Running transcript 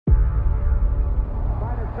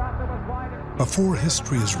Before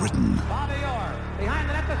history is written,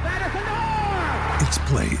 it's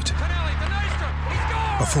played.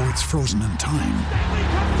 Before it's frozen in time,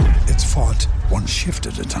 it's fought one shift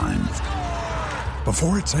at a time.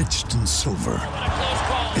 Before it's etched in silver,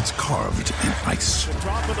 it's carved in ice.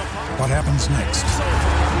 What happens next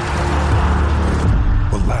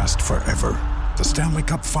will last forever. The Stanley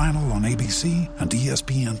Cup Final on ABC and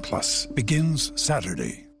ESPN Plus begins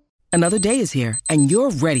Saturday. Another day is here, and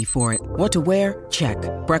you're ready for it. What to wear? Check.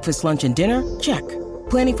 Breakfast, lunch, and dinner? Check.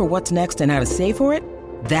 Planning for what's next and how to save for it?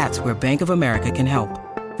 That's where Bank of America can help.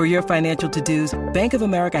 For your financial to-dos, Bank of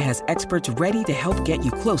America has experts ready to help get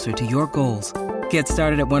you closer to your goals. Get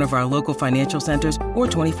started at one of our local financial centers or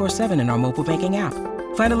 24/7 in our mobile banking app.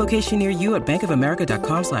 Find a location near you at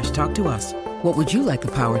bankofamerica.com/talktous. What would you like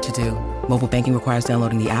the power to do? Mobile banking requires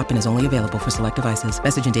downloading the app and is only available for select devices.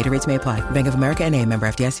 Message and data rates may apply. Bank of America NA, member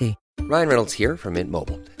FDIC. Ryan Reynolds here from Mint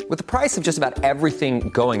Mobile. With the price of just about everything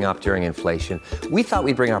going up during inflation, we thought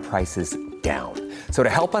we'd bring our prices down. So to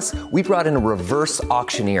help us, we brought in a reverse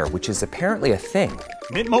auctioneer, which is apparently a thing.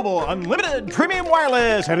 Mint Mobile Unlimited Premium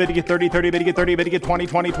Wireless. How to get 30, 30, bit to get 30, bit to get 20,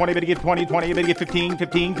 20, 20, bit to get 20, 20, bit to get 15,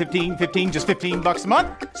 15, 15, 15, just $15 a month?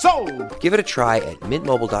 Sold! Give it a try at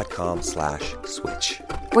mintmobile.com/switch.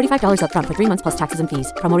 $45 up front for 3 months plus taxes and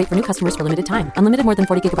fees. Promo rate for new customers for limited time. Unlimited more than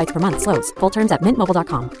 40 gigabytes per month. Slows full terms at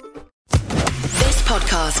mintmobile.com. This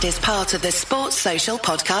podcast is part of the Sports Social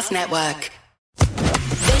Podcast Network.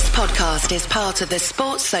 This podcast is part of the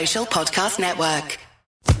Sports Social Podcast Network.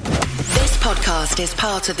 This podcast is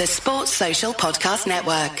part of the Sports Social Podcast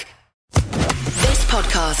Network. This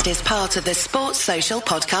podcast is part of the Sports Social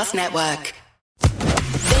Podcast Network.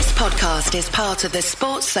 This podcast is part of the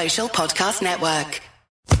Sports Social Podcast Network.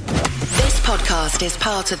 This podcast is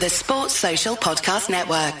part of the Sports Social Podcast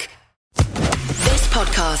Network. This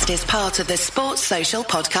podcast is part of the Sports Social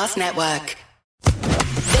Podcast Network.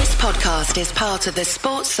 This podcast is part of the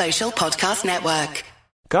Sports Social Podcast Network.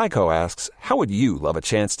 Geico asks, how would you love a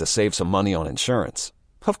chance to save some money on insurance?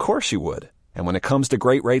 Of course you would. And when it comes to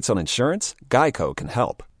great rates on insurance, Geico can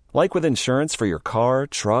help. Like with insurance for your car,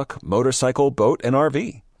 truck, motorcycle, boat, and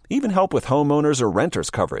RV. Even help with homeowners or renters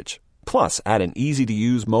coverage. Plus, add an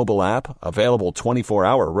easy-to-use mobile app, available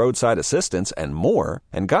 24-hour roadside assistance, and more,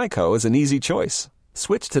 and Geico is an easy choice.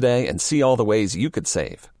 Switch today and see all the ways you could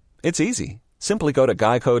save. It's easy. Simply go to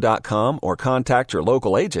geico.com or contact your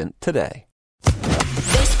local agent today.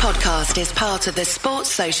 This podcast is part of the Sports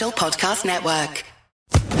Social Podcast Network.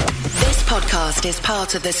 This podcast is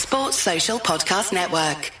part of the Sports Social Podcast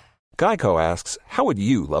Network. Geico asks, how would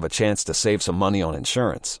you love a chance to save some money on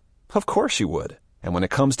insurance? Of course you would. And when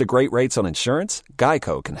it comes to great rates on insurance,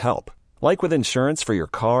 Geico can help. Like with insurance for your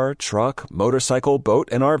car, truck, motorcycle, boat,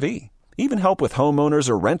 and RV. Even help with homeowners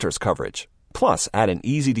or renters coverage. Plus, add an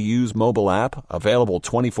easy-to-use mobile app, available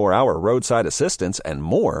 24-hour roadside assistance, and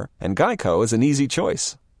more, and Geico is an easy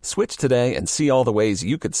choice. Switch today and see all the ways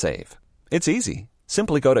you could save. It's easy.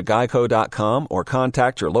 Simply go to geico.com or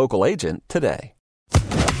contact your local agent today.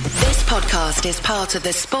 This podcast is part of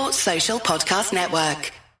the Sports Social Podcast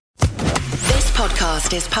Network. This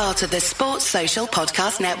podcast is part of the Sports Social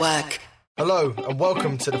Podcast Network. Hello and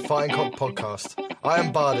welcome to the Fighting Cock Podcast. I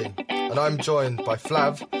am Bardi and I'm joined by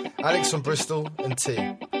Flav, Alex from Bristol and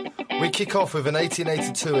T. We kick off with an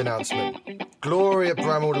 1882 announcement. Glory at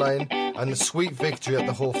Bramall Lane and the sweet victory at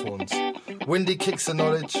the Hawthorns. Windy kicks the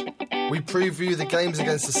knowledge. We preview the games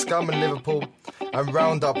against the Scum and Liverpool and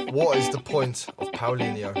round up what is the point of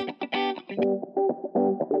Paulinho.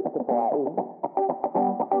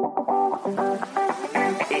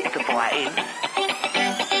 It's the fighting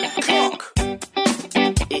cock.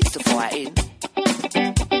 It's the fighting.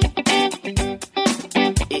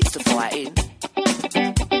 It's the fighting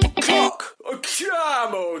cock.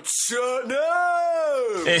 Come on,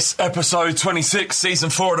 no. It's episode 26, season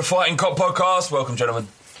 4 of the Fighting Cock Podcast. Welcome, gentlemen.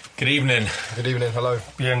 Good evening. Good evening, hello.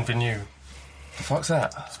 Bienvenue. The fuck's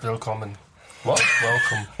that? It's willkommen. What?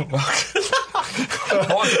 Welcome. What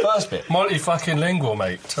was the first bit? Multi-fucking lingual,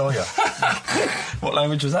 mate, tell ya. What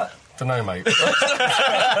language was that? Dunno, mate.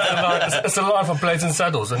 It's a life of blades and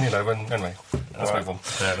saddles, and anyway, let's move on.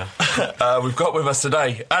 We've got with us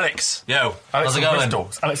today Alex. Yo, Alex how's it going? Bristol.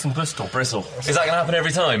 It's Alex from Bristol. Bristol. Is that going to happen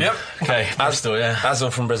every time? Yep. Okay, Bristol, yeah.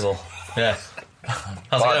 Aslan from Bristol. Yeah.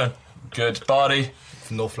 How's it going? Good. Bardi.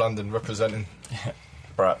 From North London, representing.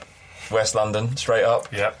 Right. West London, straight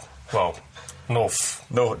up. Yep. Well, North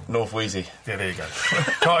Wheezy. Yeah, there you go.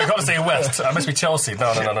 You got to say West. That must be Chelsea.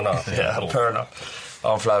 No. Yeah, fair enough.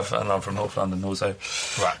 I'm Flav, and I'm from North London also.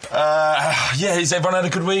 Right. Has everyone had a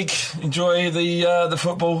good week? Enjoy the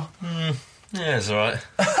football? Yeah, it's all right.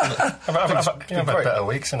 I've had better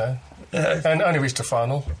weeks, And only reached the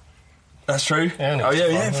final. That's true.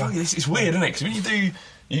 Yeah, Fuck, it's weird, isn't it? Because when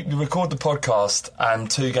you record the podcast and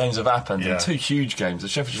 2 games have happened, and 2 huge games. The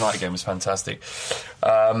Sheffield United game was fantastic.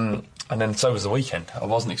 And then so was the weekend. I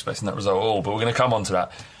wasn't expecting that result at all, but we're going to come on to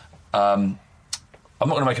that. I'm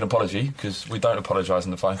not going to make an apology, because we don't apologise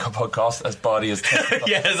in the Fine Cup podcast, as Bardi has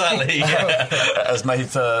has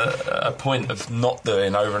made a point of not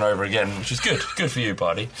doing over and over again, which is good. Good for you,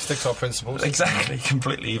 Bardi. Stick to our principles. Exactly,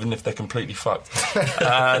 completely, even if they're completely fucked.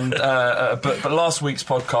 And but last week's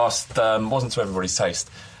podcast wasn't to everybody's taste.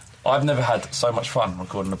 I've never had so much fun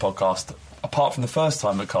recording a podcast, apart from the first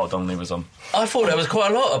time that Carl Donnelly was on. I thought there was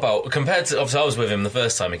quite a lot about, compared to, obviously I was with him the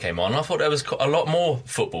first time he came on, I thought there was a lot more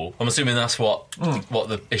football. I'm assuming that's what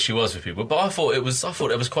the issue was with people, but I thought it was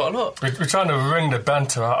quite a lot. We're trying to wring the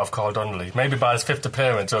banter out of Carl Donnelly. Maybe by his 5th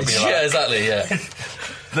appearance it'll be like... Yeah, exactly, yeah.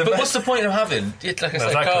 But what's the point of having, like I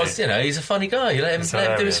said, Carl's, he's a funny guy, you let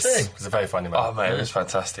him do his thing. He's a very funny man. Oh mate, it was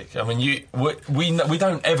fantastic. I mean, we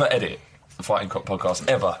don't ever edit the Fighting Cock podcast,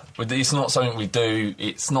 ever. It's not something we do.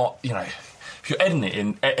 It's not,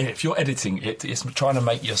 if you're editing it, it's trying to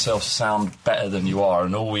make yourself sound better than you are,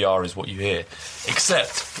 and all we are is what you hear.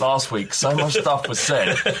 Except last week, so much stuff was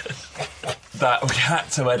said that we had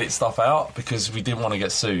to edit stuff out because we didn't want to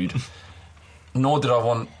get sued. Nor did I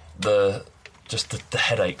want the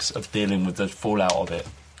headaches of dealing with the fallout of it.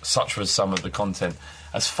 Such was some of the content.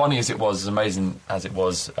 As funny as it was, as amazing as it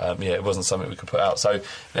was, it wasn't something we could put out. So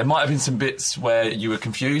there might have been some bits where you were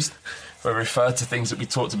confused, where we referred to things that we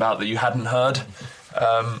talked about that you hadn't heard.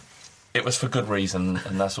 It was for good reason,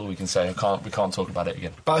 and that's all we can say. We can't talk about it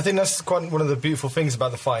again. But I think that's quite one of the beautiful things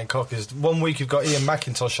about the Fighting Cock is 1 week you've got Ian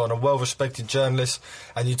McIntosh on, a well-respected journalist,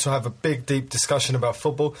 and you have a big, deep discussion about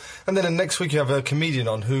football. And then the next week you have a comedian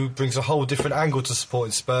on who brings a whole different angle to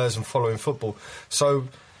supporting Spurs and following football. So...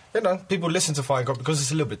 people listen to Fighting Cock because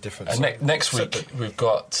it's a little bit different. And next week, we've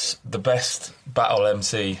got the best battle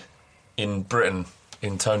MC in Britain,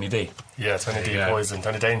 in Tony D. Yeah, Tony D. Poison,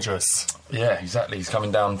 Tony Dangerous. Yeah, exactly. He's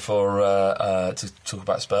coming down for to talk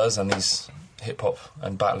about Spurs and his hip-hop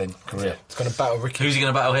and battling career. He's going to battle Ricky. Who's he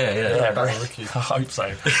going to battle here? Yeah, battle Ricky. I hope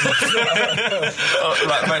so.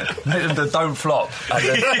 Make them don't flop.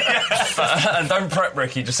 And don't prep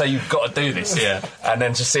Ricky, just say you've got to do this. Yeah. And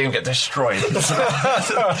then just see him get destroyed.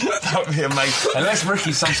 That would be amazing. Unless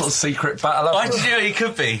Ricky's some sort of secret battler. He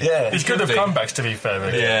could be. Yeah. He's good at comebacks, to be fair,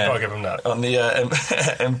 Ricky. Yeah. I'll give him that. On the...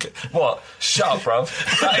 what? Shut up, bruv.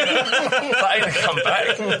 That ain't a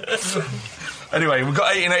comeback. Anyway, we've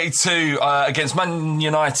got 1882 against Man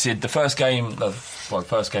United. The first game we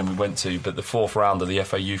went to, but the 4th round of the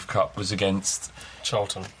FA Youth Cup was against...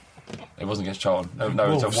 Charlton. It wasn't against Charlton. No,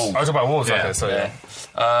 it was at Wolves. I was about Wolves, earlier,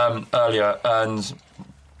 and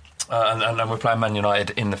we're playing Man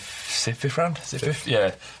United in the 5th round? Is it 5th?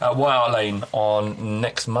 Yeah. At White Hart Lane on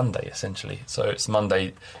next Monday, essentially. So it's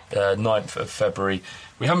Monday, 9th of February.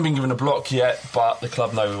 We haven't been given a block yet, but the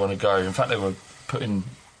club know we want to go. In fact, they were putting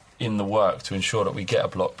in the work to ensure that we get a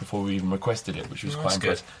block before we even requested it, which was quite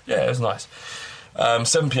good. Yeah, it was nice.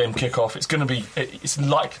 7 p.m. kick-off. It's going to be... It's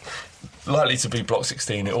likely to be block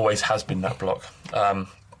 16. It always has been that block. But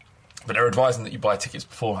they're advising that you buy tickets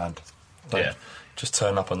beforehand. Don't just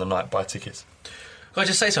turn up on the night, buy tickets. Can I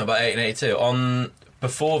just say something about 1882?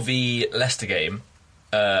 Before the Leicester game,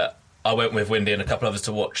 I went with Windy and a couple of us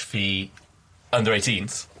to watch the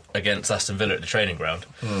under-18s against Aston Villa at the training ground.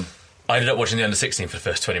 I ended up watching the under-16 for the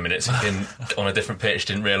first 20 minutes on a different pitch,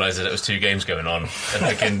 didn't realise that it was 2 games going on, and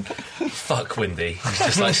thinking, fuck Windy. He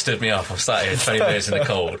just stood me up. I'm sat here 20 minutes in the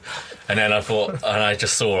cold. And then I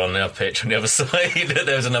just saw on the other pitch on the other side that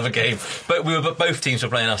there was another game. But both teams were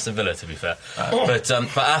playing Aston Villa, to be fair. But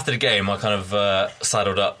after the game, I kind of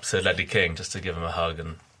saddled up to Ledley King just to give him a hug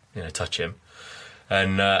and touch him.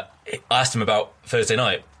 And I asked him about Thursday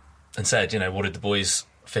night and said, what did the boys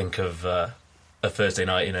think of a Thursday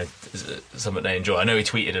night, is something they enjoy. I know he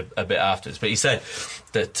tweeted a bit afterwards, but he said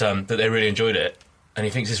that they really enjoyed it, and he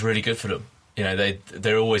thinks it's really good for them. They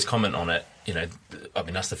always comment on it. I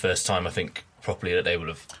mean, that's the first time I think properly that they would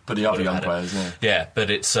have. But the other young players, yeah, but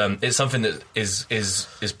it's something that is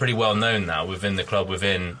pretty well known now within the club,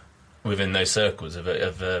 within those circles of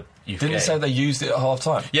youth. Didn't he say they used it at half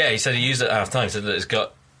time? Yeah, he said he used it at half time. He said that it's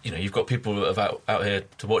got. You've got people out here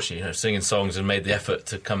to watch you, singing songs and made the effort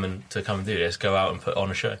to come and do this, go out and put on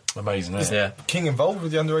a show. Amazing, isn't it? Yeah. King involved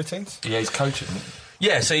with the under-18s? Yeah, he's coaching.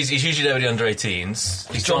 Yeah, so he's usually there with the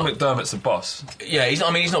under-18s. He's John McDermott's the boss. Yeah, he's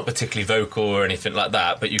not particularly vocal or anything like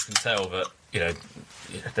that, but you can tell that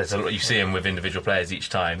there's a lot. You see him with individual players each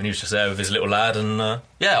time, and he was just there with his little lad, and but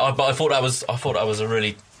I thought that was a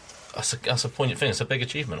really that's a poignant thing. It's a big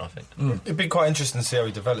achievement, I think. It'd be quite interesting to see how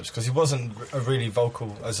he develops, because he wasn't really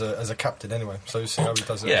vocal as a captain anyway. So we'll see how he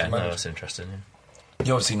does it. Yeah, that's interesting. Yeah.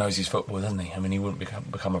 He obviously knows his football, doesn't he? I mean, he wouldn't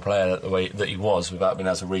become a player the way that he was without being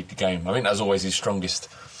able to read the game. I think that's always his strongest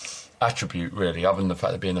attribute, really, other than the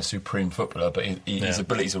fact of being a supreme footballer. But his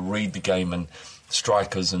ability to read the game and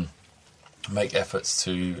strikers and make efforts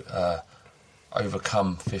to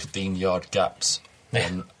overcome 15-yard gaps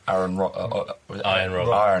on Iron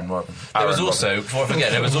Robben. There was also, before I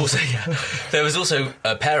forget, there was also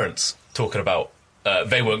parents talking about.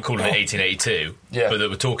 They weren't calling it 1882, but they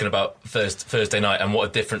were talking about Thursday night and what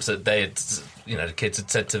a difference that they had, the kids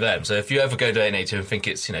had said to them. So if you ever go to 1882 and think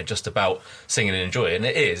it's, just about singing and enjoying, and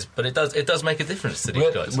it is, but it does make a difference to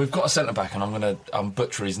these guys. We've got a centre back, and I'm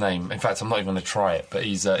butcher his name. In fact, I'm not even going to try it. But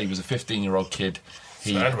he was a 15-year-old kid.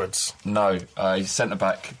 Edwards. No, he's centre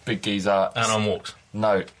back, big geezer. And on walks.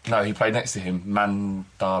 No, he played next to him.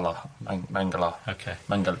 Mangala. Okay.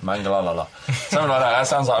 Mangalala. Something like that. That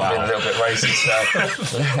sounds like I'm being a little bit racist.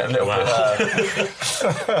 A little bit.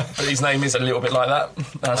 But his name is a little bit like that.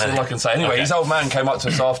 That's all I can say. Anyway, his old man came up to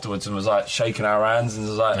us afterwards and was like shaking our hands and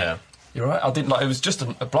was like, "You're right." I didn't like. It was just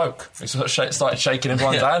a bloke. He sort of started shaking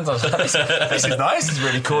everyone's hands. I was like, "This is nice. It's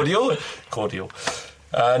really cordial."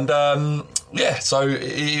 And so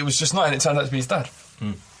it was just nice. And it turned out to be his dad.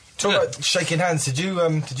 Talk about shaking hands. Did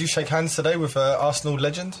you shake hands today with Arsenal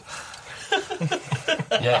legend?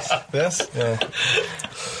 Yes. Yeah.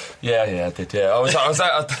 Yeah, I did. Yeah, I was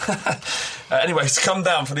out. Anyway, to come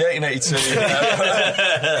down for the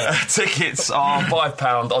 1882 tickets are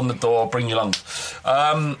 £5 on the door. Bring your lungs.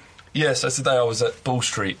 So today I was at Ball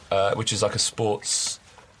Street, which is like a sports.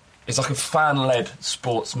 It's like a fan-led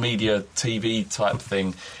sports media TV type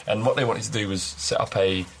thing, and what they wanted to do was set up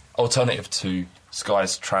a alternative to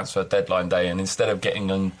Sky's transfer deadline day, and instead of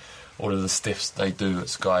getting on all of the stiffs they do at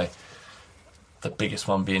Sky, the biggest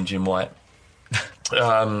one being Jim White,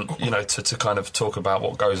 to kind of talk about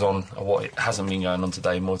what goes on or what it hasn't been going on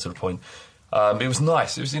today, more to the point. It was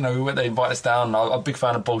nice. It was, we went, they invited us down. I'm a big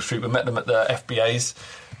fan of Ball Street. We met them at the FBA's.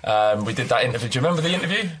 We did that interview. Do you remember the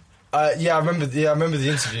interview? I remember the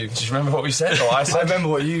interview. Do you remember what we said, or I said? I remember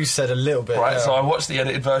what you said a little bit. Right, so I watched the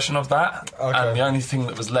edited version of that, and the only thing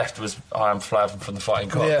that was left was I am Flav from the Fighting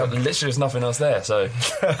Cock. But literally there's nothing else there, so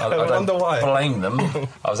I wonder why. Blame them.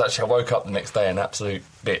 I woke up the next day in absolute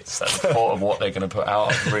bits at the thought of what they're going to put out.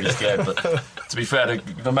 I was really scared, but to be fair,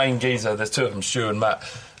 the main geezer, there's two of them, Stu and Matt.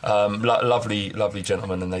 Lovely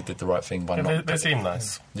gentlemen, and they did the right thing by not. They seem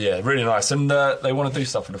nice. Yeah, really nice, and they want to do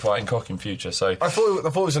stuff with the Fighting Cock in future. So I thought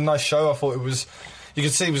it was a nice show. I thought it was. You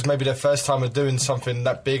could see it was maybe their first time of doing something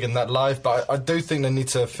that big and that live, but I do think they need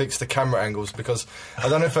to fix the camera angles, because I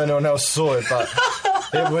don't know if anyone else saw it, but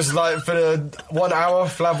it was like for the 1 hour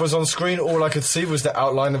Flav was on screen, all I could see was the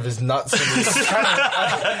outline of his nuts and his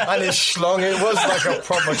schlong. It was like a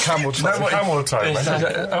proper camel toe. Camel toe.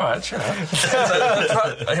 All right, chill out.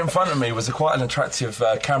 In front of me was quite an attractive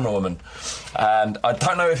camera woman, and I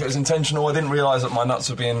don't know if it was intentional. I didn't realise that my nuts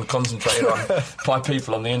were being concentrated on by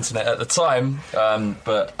people on the internet at the time.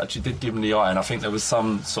 But she did give him the eye, and I think there was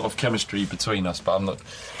some sort of chemistry between us, but I'm not.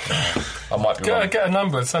 I might be wrong. Get a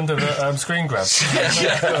number, send her the screen grab.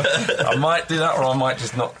 I might do that, or I might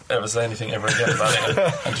just not ever say anything ever again about it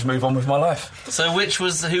and just move on with my life. So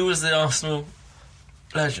who was the Arsenal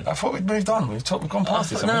legend? I thought we'd moved on. We've gone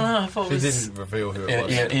past this. No, I thought he didn't reveal who it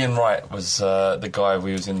was. Ian Wright was the guy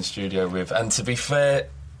we was in the studio with, and to be fair,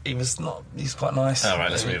 he was not. He's quite nice. All right,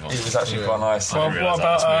 let's move on. He was actually quite nice. What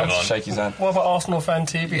about shake his hand? What about Arsenal Fan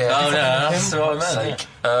TV? Yeah. Oh no, that's what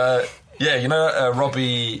I meant.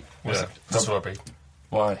 Robbie. That's Robbie.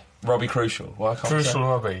 Why? Robbie Crucial. Why can't Crucial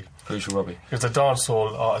Robbie. Crucial Robbie. He was a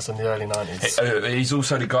dancehall artist in the early 90s. He's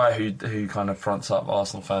also the guy who kind of fronts up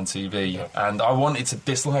Arsenal Fan TV, and I wanted to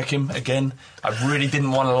dislike him again. I really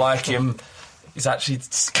didn't want to like him. He's actually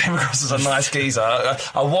came across as a nice geezer.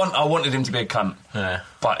 I wanted him to be a cunt,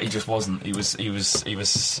 but he just wasn't. He was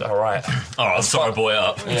all right. All right, sorry, boy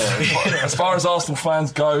up. Yeah, as far as Arsenal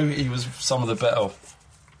fans go, he was some of the better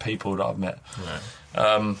people that I've met.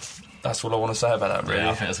 Right. That's all I want to say about that, really. Yeah,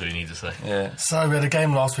 I think that's what you need to say. Yeah. So we had a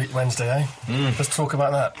game last week, Wednesday, eh? Let's talk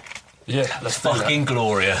about that. Yeah, let's fucking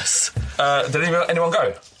glorious. Did anyone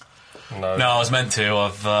go? No, I was meant to.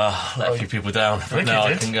 I've let a few people down, but now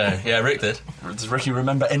I can go. Yeah, Rick did. Does Ricky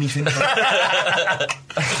remember anything?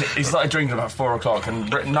 He started drinking about 4 o'clock, and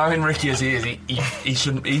knowing Ricky as he is, he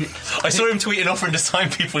shouldn't. I saw him tweeting offering to sign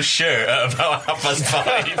people's shirt at about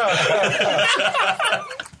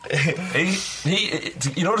 5:30.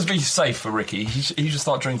 In order to be safe for Ricky, he should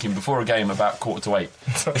start drinking before a game about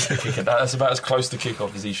 7:45. That's about as close to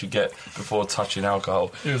kick-off as he should get before touching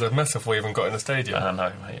alcohol. It was a mess before we even got in the stadium. I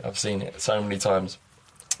know, mate. I've seen it so many times.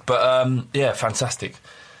 But, yeah, fantastic.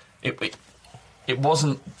 It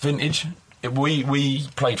wasn't vintage. We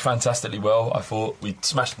played fantastically well. I thought we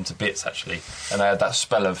smashed them to bits, actually. And they had that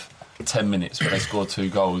spell of 10 minutes where they scored 2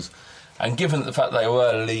 goals. And given the fact they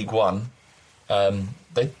were League One,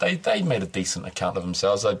 they made a decent account of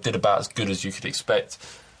themselves. They did about as good as you could expect.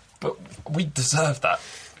 But we deserved that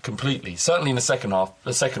completely. Certainly in the second half,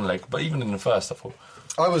 the second leg, but even in the first, I thought.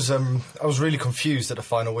 I was really confused at the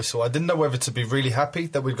final whistle. I didn't know whether to be really happy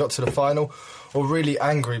that we'd got to the final or really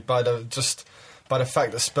angry by the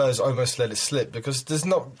fact that Spurs almost let it slip, because there's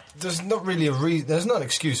not really there's not an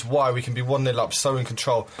excuse why we can be 1-0 up, so in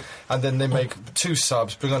control, and then they make 2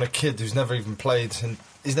 subs, bring on a kid who's never even played, and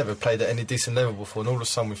he's never played at any decent level before, and all of a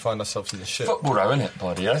sudden we find ourselves in this shit. Football though, isn't it,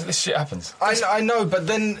 buddy? This shit happens. I know, but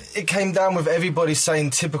then it came down with everybody saying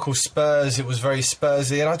typical Spurs, it was very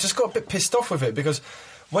Spursy, and I just got a bit pissed off with it, because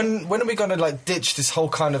when are we going to ditch this whole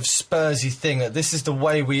kind of Spursy thing that this is the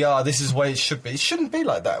way we are, this is the way it should be? It shouldn't be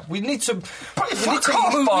like that. We need to move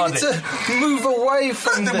away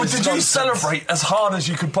from this. Did you celebrate as hard as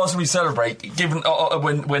you could possibly celebrate, given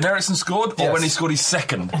when Ericsson scored, or when he scored his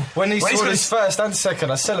second? When he scored his first and second,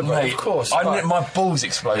 I celebrated, of course. My balls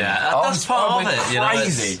exploded. Yeah, that's part of it.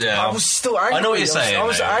 Crazy. I was still angry. I know what you're saying. I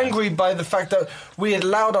was angry by the fact that we had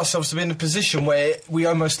allowed ourselves to be in a position where we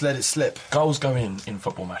almost let it slip. Goals go in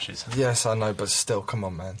football matches. Yes, I know, but still, come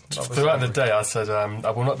on, man. Throughout the day, I said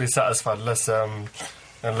I will not be satisfied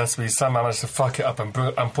unless we somehow manage to fuck it up and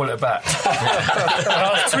pull it back. And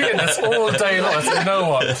I was tweeting this all day long. I said, you know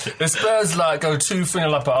what? The Spurs go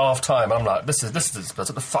 2-3-0 up at half time. I'm like, this is the Spurs.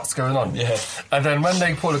 What the fuck's going on? Yeah. And then when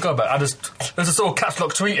they pull the goal back, there's just all caps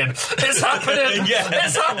lock tweeting. It's happening.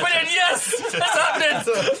 It's happening. Yes, it's happening.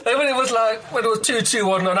 And when it was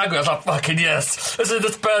 2-2-1 on aggregate, I was like, fucking yes. This is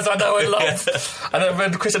the Spurs I know and love. And then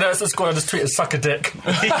when Christian Eriksen scored, I just tweeted, suck a dick.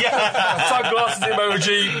 Sunglasses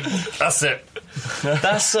emoji. That's it.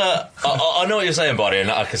 That's I know what you're saying, buddy, and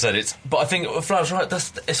like I said, but I think Flav's right.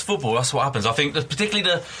 It's football. That's what happens. I think particularly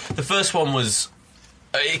the first one was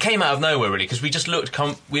it came out of nowhere really, because we just looked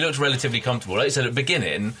relatively comfortable. Like you said at the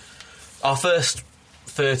beginning, our first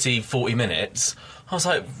 30-40 minutes, I was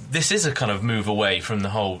like, this is a kind of move away from the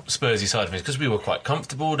whole Spursy side of things, because we were quite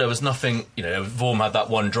comfortable. There was nothing, Vorm had that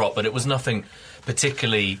one drop, but it was nothing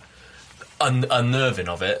particularly unnerving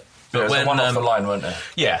of it. But when one off the line, weren't there?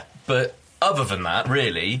 Yeah, but other than that,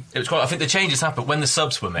 really, it was quite. I think the changes happened when the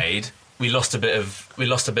subs were made. We lost a bit of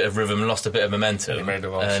rhythm, lost a bit of momentum. He made the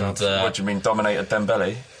wrong and what do you mean, dominated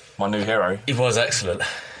Dembele, my new hero? He was excellent.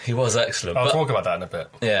 I'll talk about that in a bit.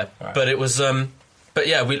 Yeah, right. But it was. But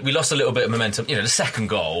yeah, we lost a little bit of momentum. The second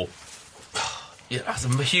goal. Yeah, that's a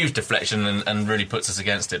huge deflection and really puts us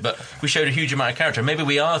against it. But we showed a huge amount of character. Maybe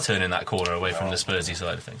we are turning that corner away from the Spursy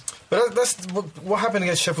side of things. But that's what happened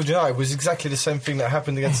against Sheffield United was exactly the same thing that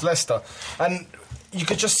happened against Leicester. And you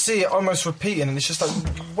could just see it almost repeating. And it's just like,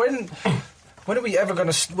 when are we going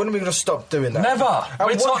to stop doing that? Never.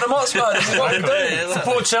 We're Tottenham Hotspur. This is what we do.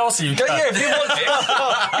 Support Chelsea. Yeah, if you want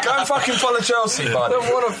it, go and fucking follow Chelsea, bud. I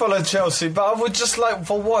don't want to follow Chelsea, but I would just like,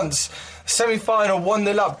 for once, semi-final,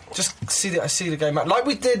 1-0 up, just see the game out. Like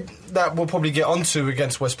we did, that we'll probably get onto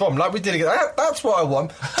against West Brom. Like we did against... That's what I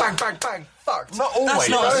want. Bang, bang, bang. Fuck. Not always. That's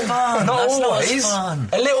not as fun. Not That's always. Not as fun.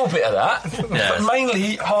 A little bit of that. But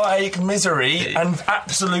mainly heartache, misery, and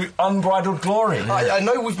absolute unbridled glory. I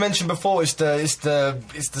know we've mentioned before it's the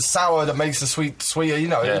sour that makes the sweet sweeter,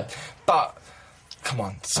 Yeah. But... Come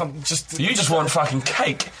on, you just want fucking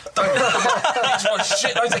cake. You just want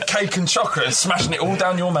shitloads of cake and chocolate and smashing it all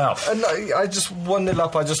down your mouth. And I just 1-0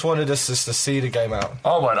 up. I just wanted us just to see the game out.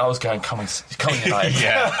 I was going, come on United.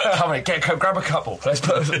 Yeah, come on, grab a couple. Let's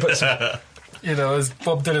put some. As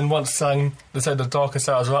Bob Dylan once sang, they said the darkest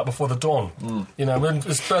hours are right before the dawn. When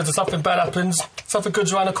the Spurs or something bad happens, something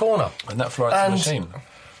good's around the corner. And that Florence machine.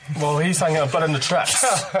 Well, he sang it on Blood in the Tracks.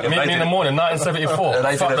 Meet me in the morning,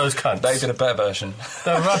 1974. Fuck those cunts. They did a better version.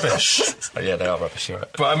 They're rubbish. Yeah, they are rubbish, you're right.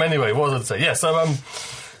 But anyway, what was I say? Yeah, so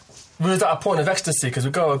we was at a point of ecstasy because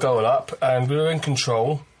we got a goal up and we were in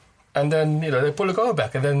control, and then they pull a goal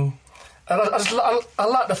back, and then I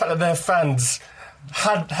like the fact that their fans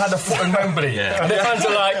had a foot in Wembley. Yeah. And the fans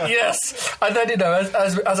are like, yes. And then, as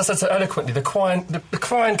I said so eloquently, the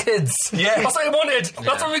crying kids. Yeah. That's what we wanted. Yeah.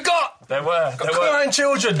 That's what we got. There were crying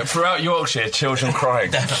children. Throughout Yorkshire, children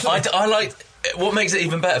crying. I like... What makes it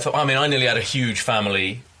even better I nearly had a huge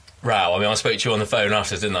family row. I mean, I spoke to you on the phone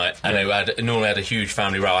after, didn't I? And I normally had a huge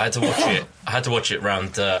family row. I had to watch it. I had to watch it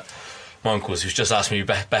round my uncle's, who's just asked me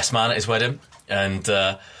best man at his wedding, and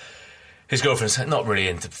his girlfriend's not really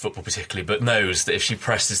into football particularly, but knows that if she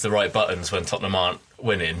presses the right buttons when Tottenham aren't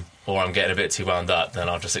winning, or I'm getting a bit too wound up, then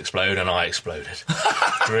I'll just explode, and I exploded.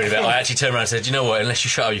 Really bad. I actually turned around and said, you know what, unless you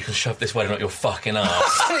shut up, you can shove this wedding up your fucking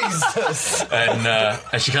arse. Jesus.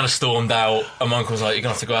 And she kind of stormed out, and my uncle was like, you're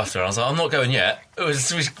going to have to go after her. I was like, I'm not going yet.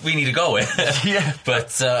 We need a goal here. Yeah.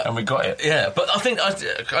 But, and we got it. Yeah, but I think,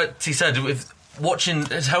 he said, with watching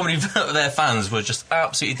how many of their fans were just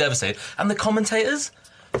absolutely devastated, and the commentators,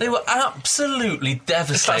 they were absolutely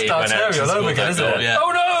devastated. That's Darterio all over again, isn't it? Yeah.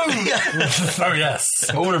 Oh no! Oh yes.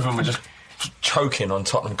 All of them were just choking on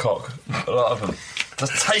Tottenham cock. A lot of them.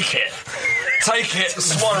 Just take it,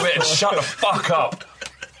 swallow it, and shut the fuck up.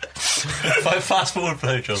 Fast forward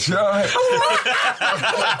blowjobs.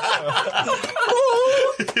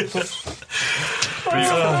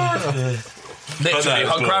 Literally,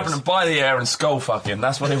 I'm grabbing them by the air and skull fucking.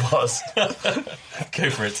 That's what it was. Go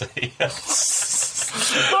for it, T.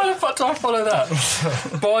 Why the fuck do I follow that?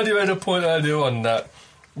 Bardi made a point earlier on that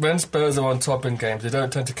when Spurs are on top in games, they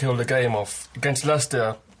don't tend to kill the game off. Against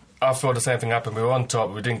Leicester, I thought the same thing happened. We were on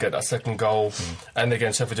top, we didn't get that second goal, and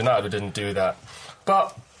against Sheffield United, we didn't do that.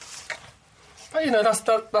 But you know, that's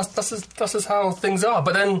just how things are.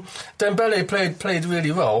 But then Dembele played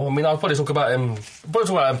really well. I mean, I'll probably talk about him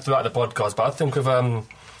throughout the podcast. But I think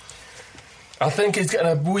I think he's getting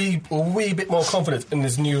a wee bit more confidence in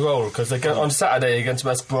his new role, because on Saturday against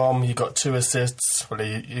West Brom, he got 2 assists. Well,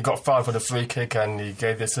 he got 5 for the free kick, and he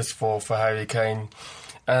gave the assist for Harry Kane.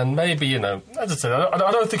 And maybe, you know, as I said, I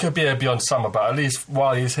don't think he'll be here beyond summer, but at least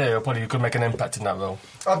while he's here, he probably could make an impact in that role.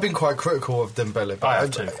 I've been quite critical of Dembele, but I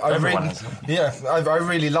have too. Everyone has. Yeah, I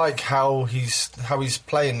really like how he's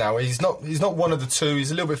playing now. He's not one of the two.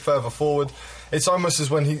 He's a little bit further forward. It's almost as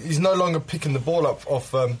when he's no longer picking the ball up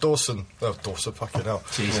off Dawson. Oh, Dawson, fucking hell.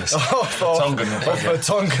 Jesus.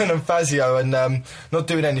 Tongan and Fazio, and not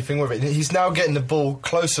doing anything with it. He's now getting the ball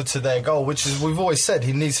closer to their goal, which is, we've always said,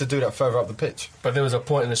 he needs to do that further up the pitch. But there was a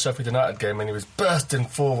point in the Sheffield United game when he was bursting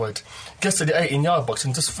forward, gets to the 18-yard box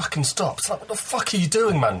and just fucking stops. Like, what the fuck are you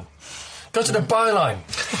doing, man? Go to the byline.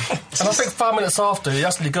 And I think 5 minutes after, he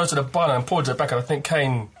actually goes to the byline and pulls it back, and I think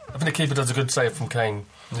the keeper does a good save from Kane.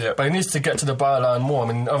 Yeah. But he needs to get to the byline more.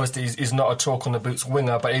 I mean, obviously he's not a chalk on the boots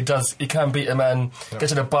winger, but he can beat a man, get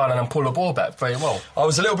to the byline and pull the ball back very well. I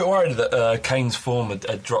was a little bit worried that Kane's form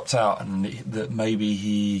had dropped out, and that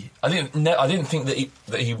maybe I didn't think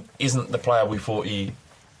that he isn't the player we thought he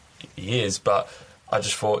is, but I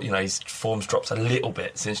just thought, you know, his form's dropped a little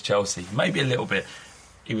bit since Chelsea, maybe a little bit.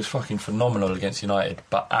 He was fucking phenomenal against United,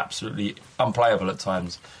 but absolutely unplayable at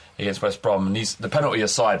times against West Brom. And the penalty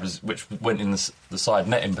aside, which went in the side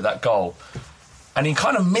netting, but that goal, and he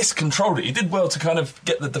kind of miscontrolled it. He did well to kind of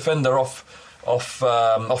get the defender off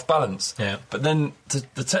balance. Yeah. But then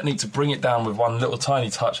the technique to bring it down with one little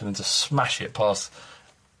tiny touch and then to smash it past.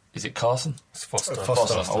 Is it Carson? It's Foster. I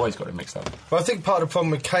always got it mixed up. Well, I think part of the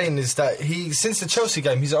problem with Kane is that since the Chelsea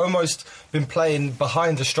game, he's almost been playing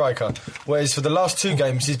behind the striker, whereas for the last 2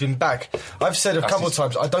 games, he's been back. I've said a couple of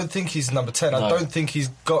times, I don't think he's number 10. No. I don't think he's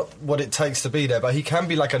got what it takes to be there, but he can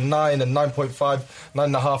be like a 9 and 9.5,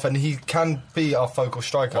 9.5, and he can be our focal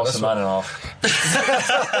striker. What's a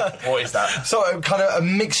 9.5? What is that? So kind of a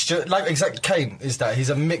mixture, like exactly Kane is that. He's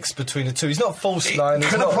a mix between the two. He's not false 9.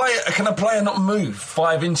 Can a player not move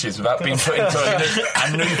 5 inches without being put into a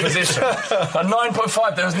new position? A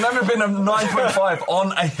 9.5. There has never been a 9.5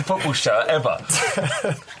 on a football shirt ever.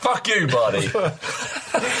 Fuck you, Bardi.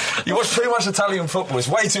 You watch too much Italian football. It's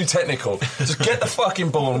way too technical. Just get the fucking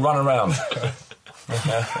ball and run around.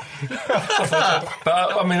 But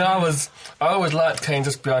I mean, I always liked Kane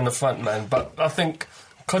just behind the front man. But I think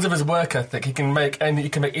because of his work ethic, he can make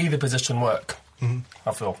either position work. Mm-hmm.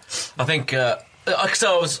 I feel. I think. I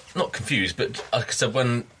was not confused, but like I said,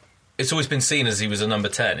 when it's always been seen as he was a number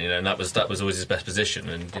 10, you know, and that was always his best position.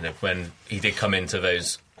 And you know, when he did come into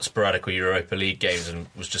those sporadic Europa League games and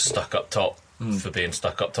was just stuck up top for being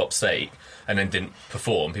stuck up top's sake, and then didn't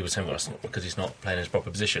perform, people were saying, well, that's not because he's not playing his proper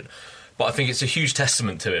position. But I think it's a huge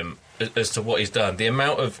testament to him as to what he's done. The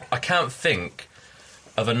amount of I can't think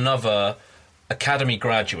of another academy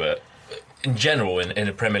graduate in general in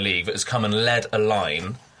the Premier League that has come and led a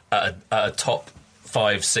line at a top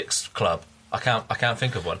 5-6 club. I can't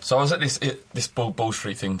think of one. So I was at this Ball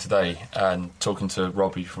Street thing today and talking to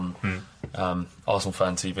Robbie from Arsenal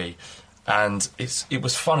Fan TV, and it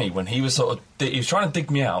was funny when he was he was trying to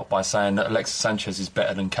dig me out by saying that Alexis Sanchez is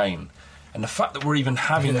better than Kane, And the fact that we're even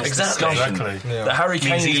having this discussion, that Harry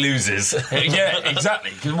Kane he loses. Yeah,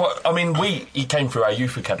 exactly. Because he came through our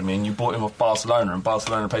youth academy, and you bought him off Barcelona, and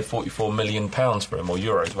Barcelona paid £44 million for him, or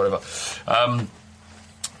euros, whatever.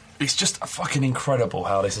 It's just fucking incredible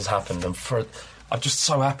how this has happened, and I'm just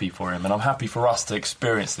so happy for him, and I'm happy for us to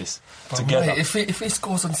experience this together. Mate, if he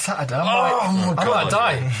scores on Saturday, I might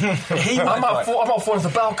die. I might fall off the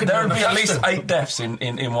balcony. There would be at least 8 deaths in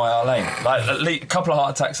YR Lane. Like at least a couple of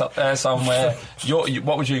heart attacks up there somewhere.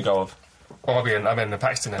 What would you go of? Well, I'm in the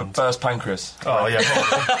Paxton end. Burst pancreas. Oh yeah,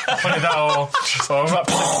 probably that or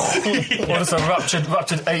just a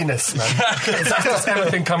ruptured anus, man. That's just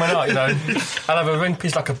everything coming out, you know. I'll have a ring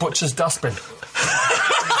piece like a butcher's dustbin.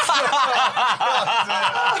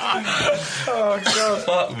 Oh God!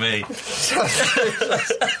 Fuck me.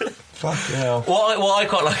 Fuck yeah. What I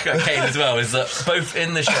quite like about Kane as well is that both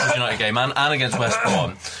in the Sheffield United game and against West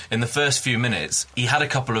Brom, in the first few minutes, he had a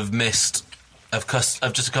couple of missed of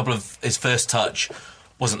just a couple of his first touch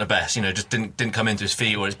wasn't the best. You know, just didn't come into his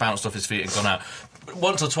feet, or it's bounced off his feet and gone out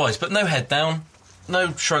once or twice. But no head down,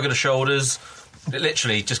 no shrug of the shoulders. It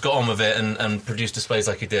literally just got on with it and produced displays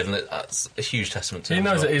like he did, and that's a huge testament to him.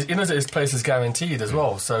 He knows that his place is guaranteed as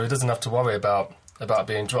well, so he doesn't have to worry about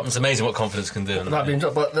being dropped. It's amazing what confidence can do. About being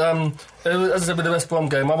dropped. But as I said with the West Brom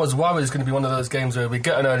game, I was worried it's going to be one of those games where we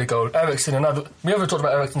get an early goal. Eriksen, we ever talked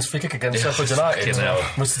about Eriksen's free kick against Sheffield United,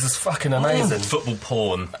 which is just fucking amazing. Football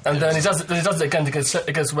porn. And then he does it again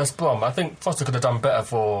against West Brom. I think Foster could have done better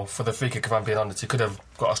for the free kick, if I'm being honest. He could have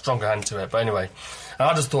got a stronger hand to it. But anyway, and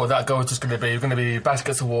I just thought that goal was just going to be back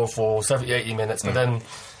against the wall for 70, 80 minutes. But then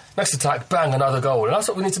next attack, bang, another goal. And that's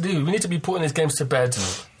what we need to do. We need to be putting these games to bed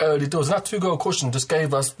early doors. And that 2-goal cushion just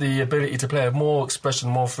gave us the ability to play more expression,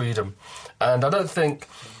 more freedom. And I don't think...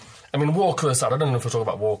 I mean, Walker aside, I don't know if we're talking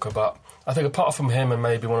about Walker, but I think apart from him and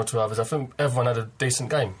maybe one or two others, I think everyone had a decent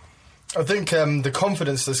game. I think the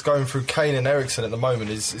confidence that's going through Kane and Eriksen at the moment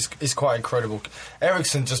is quite incredible.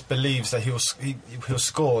 Eriksen just believes that he'll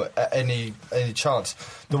score at any chance.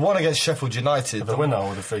 The one against Sheffield United, the winner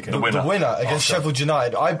or the free kick? The winner against Sheffield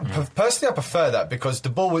United. Personally, I prefer that because the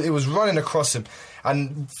ball it was running across him,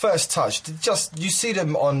 and first touch. You see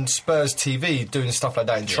them on Spurs TV doing stuff like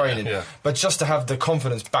that in training, but just to have the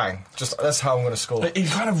confidence, bang! That's how I'm going to score. He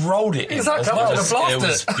kind of rolled it. Exactly. It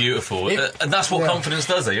was beautiful, and that's what confidence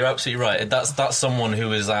does. Though you're absolutely right. That's someone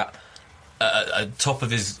who is at top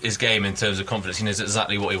of his game in terms of confidence. He knows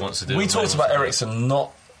exactly what he wants to do. We talked about Eriksen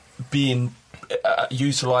not being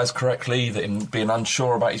utilised correctly, that him being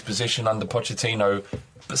unsure about his position under Pochettino.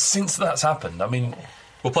 But since that's happened, I mean...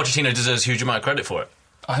 Well, Pochettino deserves a huge amount of credit for it.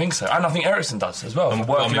 I think so. And I think Eriksen does as well, for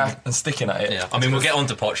working and sticking at it. Yeah. I mean, we'll get on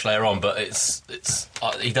to Poch later on, but he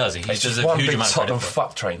does. He deserves a huge amount of credit for it.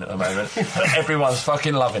 fuck train at the moment. Everyone's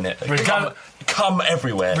fucking loving it. Come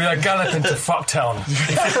everywhere. We are galloping to Fucktown.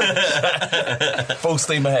 Full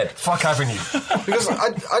steam ahead. Fuck Avenue. Because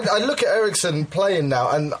I look at Eriksen playing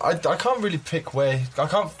now, and I can't really I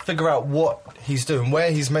can't figure out what he's doing,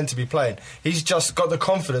 where he's meant to be playing. He's just got the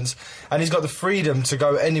confidence, and he's got the freedom to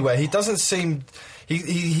go anywhere. He doesn't seem...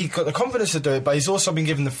 He got the confidence to do it, but he's also been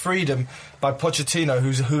given the freedom by Pochettino,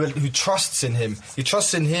 who trusts in him. He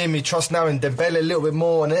trusts in him. He trusts now in Dembele a little bit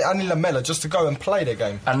more, and in Lamela just to go and play their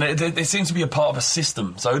game. And it seems to be a part of a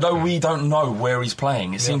system. So though we don't know where he's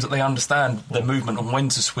playing, it seems that they understand the movement and when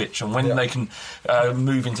to switch and when they can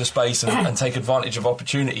move into space and take advantage of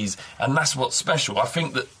opportunities. And that's what's special. I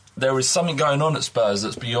think that there is something going on at Spurs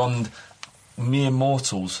that's beyond mere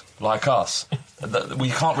mortals like us. That we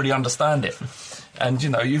can't really understand it. And, you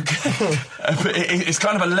know, it's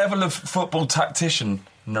kind of a level of football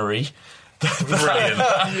tacticianry Brilliant.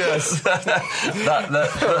 Yes.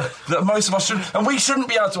 that most of us shouldn't, and we shouldn't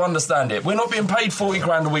be able to understand it. We're not being paid 40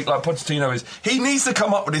 grand a week like Pochettino is. He needs to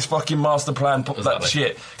come up with his fucking master plan, that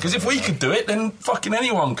shit. Because if we could do it, then fucking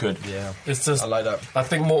anyone could. Yeah, it's just. I like that. I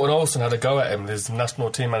think Morten Olsen had a go at him. His national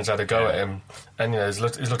team manager had a go at him, and he's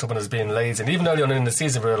looked upon as being lazy. And even early on in the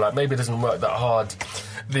season, we were like, maybe it doesn't work that hard.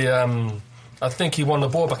 I think he won the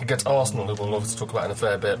ball back against Arsenal, who we'll obviously talk about in a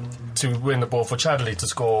fair bit, to win the ball for Chadley to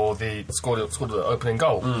score the opening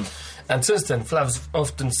goal. And since then, Flav's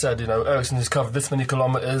often said, Eriksen has covered this many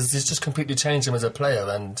kilometres, he's just completely changed him as a player,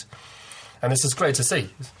 and it's just great to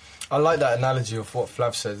see. I like that analogy of what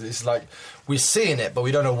Flav said. It's like we're seeing it, but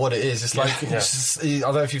we don't know what it is. It's like I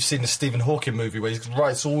don't know if you've seen the Stephen Hawking movie where he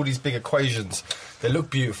writes all these big equations. They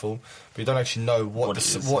look beautiful, but you don't actually know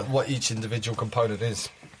what each individual component is.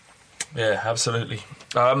 Yeah, absolutely.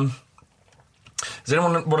 Does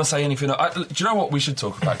anyone want to say anything? Do you know what we should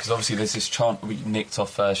talk about? Because obviously there's this chant we nicked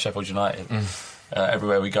off Sheffield United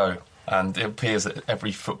everywhere we go. and it appears that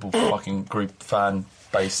every football fucking group fan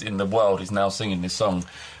base in the world is now singing this song.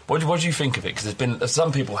 What do you think of it? Because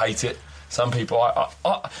some people hate it. Some people, I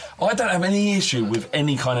don't have any issue with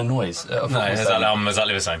any kind of noise. I'm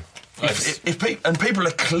exactly the same. People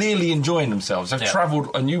are clearly enjoying themselves. They've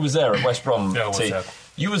travelled, and you was there at West Brom. Yeah, I was there.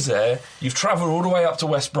 You was there. You've travelled all the way up to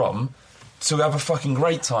West Brom to have a fucking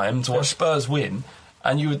great time to watch Spurs win.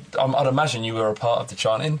 And I'd imagine you were a part of the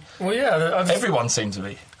chanting. Well, yeah, everyone seemed to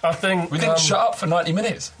be. I think we didn't shut up for 90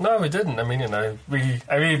 minutes. No, we didn't. I mean,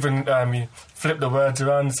 I even flipped the words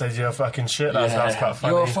around and said, "You're fucking shit." That was quite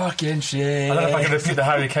funny. You're fucking shit. I don't know if I can repeat the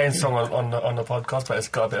Harry Kane song on the podcast, but it's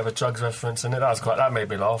got a bit of a drugs reference in it. That made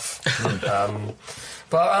me laugh.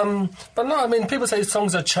 But no, I mean, people say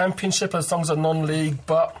songs are championship and songs are non-league,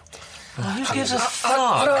 but. Who gives a fuck?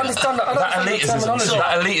 I don't understand that. That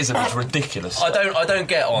elitism is ridiculous. I don't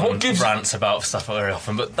get on rants about stuff very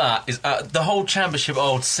often, but that is the whole championship.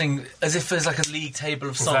 Sing as if there's like a league table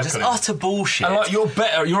of songs. Exactly. It's utter bullshit. And like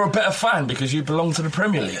you're a better fan because you belong to the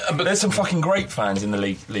Premier League. But there's some fucking great fans in the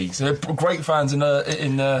leagues. There are great fans in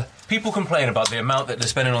the. People complain about the amount that they're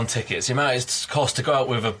spending on tickets, the amount it costs to go out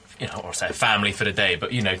with a family for the day,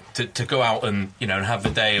 but to go out and and have the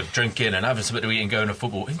day of drinking and having something to eat and going to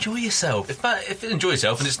football. Enjoy yourself. If you enjoy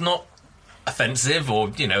yourself and it's not offensive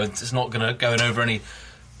or it's not going to go over any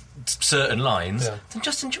certain lines, then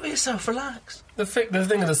just enjoy yourself. Relax. The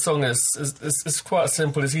thing of the song is quite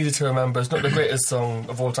simple. It's easy to remember. It's not the greatest song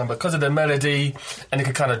of all time, but because of the melody, and you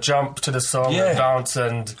can kind of jump to the song and dance,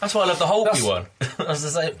 and that's why I love the Holky one. I was to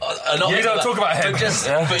say, you don't talk about him,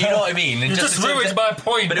 but you know what I mean. You just ruined my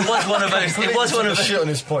point. But it was one of those. It was one of those shit on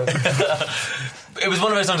his point. It was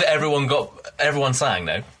one of those songs that everyone sang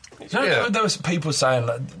though. There was people saying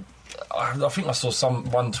that. I think I saw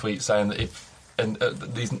one tweet saying that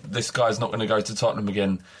this guy's not going to go to Tottenham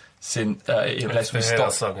again. Unless we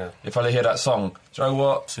stop. If I hear that song, do you know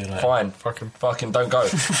what? Fine, fucking don't go. In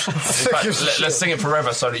fact, let's sing it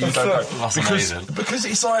forever so that you don't go. That's amazing. Because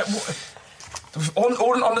it's like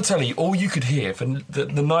on the telly, all you could hear for the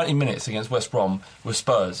 90 minutes against West Brom was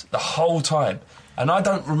Spurs the whole time, and I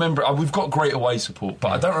don't remember. We've got great away support,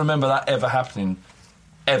 but I don't remember that ever happening,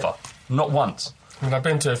 ever, not once. I mean, I've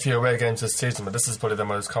been to a few away games this season, but this is probably the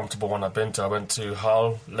most comfortable one I've been to. I went to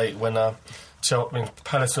Hull, late winner.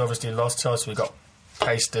 Palace obviously lost. Chelsea, we got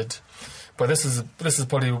pasted. But this is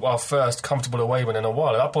probably our first comfortable away win in a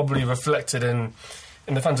while. That probably reflected in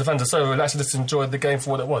the fans of fans. So we actually just enjoyed the game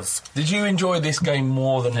for what it was. Did you enjoy this game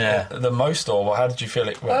more than most, or how did you feel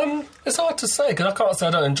it went? It's hard to say, because I can't say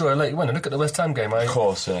I don't enjoy a late win. And look at the West Ham game. Of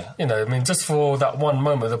course, yeah. Just for that one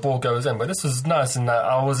moment the ball goes in. But this was nice in that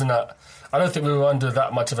I don't think we were under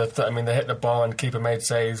that much of a threat. I mean, they hit the bar and keeper made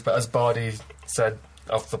saves, but as Bardi said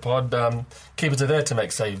off the pod, keepers are there to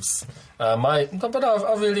make saves. But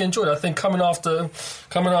I really enjoyed it. I think coming after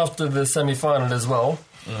the semi-final as well,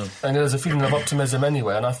 and there was a feeling of optimism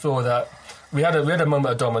anyway, and I feel that we had a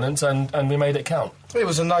moment of dominance and we made it count. It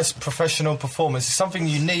was a nice professional performance. It's something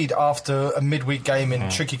you need after a midweek game in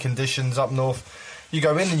tricky conditions up north. You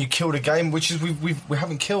go in and you kill the game, which is we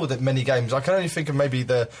haven't killed at many games. I can only think of maybe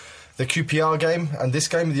the QPR game and this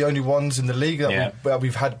game are the only ones in the league that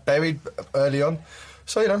we've had buried early on.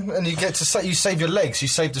 So, and you get to you save your legs, you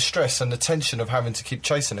save the stress and the tension of having to keep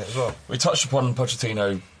chasing it as well. We touched upon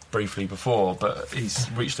Pochettino briefly before, but he's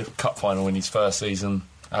reached a cup final in his first season,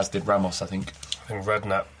 as did Ramos, I think.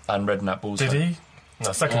 Redknapp. And Redknapp also. Did he?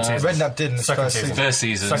 No, second season. Redknapp did in his first season. First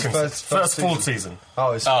season. First full season.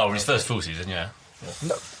 His first full season, yeah.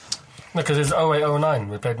 No, because it's 08-09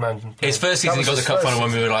 we played Man. His first season he got the cup final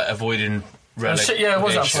when we were avoiding relegation. It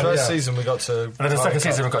was that first season we got to. And then the second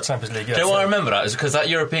season we got Champions League. Do you know why I remember that? Is because that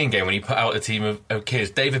European game when he put out a team of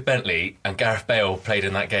kids, David Bentley and Gareth Bale played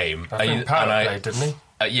in that game. I think Parrott played, didn't he?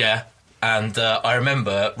 Yeah, and I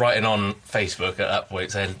remember writing on Facebook at that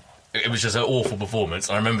point saying it was just an awful performance.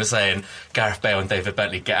 I remember saying, Gareth Bale and David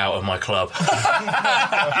Bentley, get out of my club. You're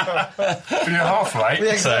half right.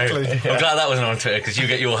 Yeah, exactly. I'm glad that wasn't on Twitter, because you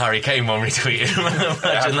get your Harry Kane one retweeted.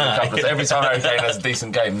 Imagine that. Every time Harry Kane has a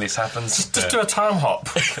decent game, this happens. Just do a time hop.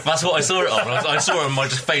 That's what I saw it on. I saw it and my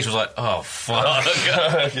face was like, oh, fuck.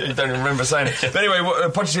 You don't even remember saying it. But anyway,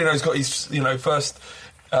 Pochettino's got his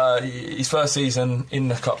first season in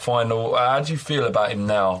the cup final. How do you feel about him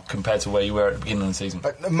now compared to where you were at the beginning of the season?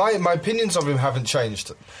 My opinions of him haven't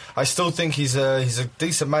changed. I still think he's a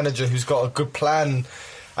decent manager who's got a good plan,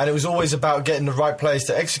 and it was always about getting the right players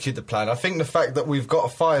to execute the plan. I think the fact that we've got a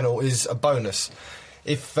final is a bonus.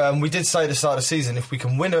 If we did say at the start of the season, if we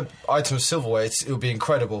can win an item of silverware, it will be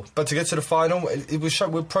incredible. But to get to the final, it will show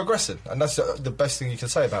we're progressing, and that's the best thing you can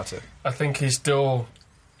say about it. I think he's still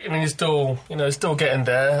I mean, he's still getting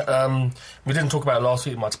there. We didn't talk about it last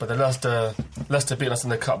week much, but the Leicester beating us in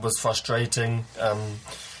the cup was frustrating.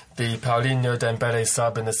 The Paulinho Dembele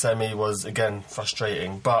sub in the semi was again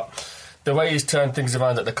frustrating, but the way he's turned things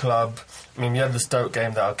around at the club. I mean, we had the Stoke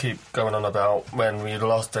game that I'll keep going on about when we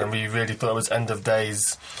lost and we really thought it was end of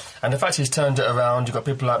days. And the fact he's turned it around, you've got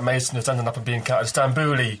people like Mason who's standing up and being counted.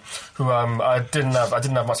 Stambouli, who I didn't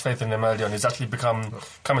have much faith in him early on. He's actually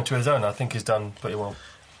coming to his own. I think he's done pretty well.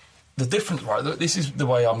 The difference, right, this is the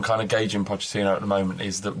way I'm kind of gauging Pochettino at the moment,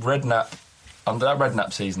 is that under that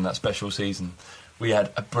Redknapp season, that special season, we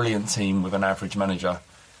had a brilliant team with an average manager.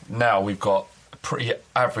 Now we've got a pretty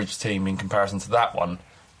average team in comparison to that one,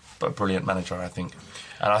 but a brilliant manager, I think.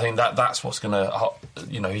 And I think that's what's going to,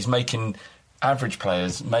 he's making average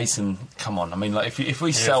players. Mason, come on. I mean, like if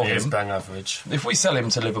we sell him, bang average. If we sell him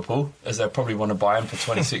to Liverpool, as they'll probably want to buy him for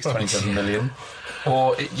 26, 27 million,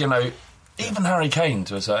 or even Harry Kane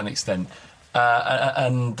to a certain extent,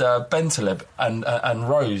 and Bentaleb and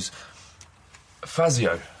Rose,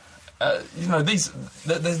 Fazio.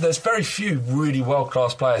 There's very few really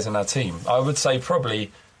world-class players in our team. I would say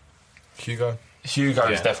probably Hugo is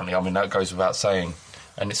definitely. I mean, that goes without saying,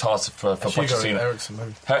 and it's hard for Pochettino.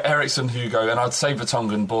 Eriksen, Hugo, and I'd say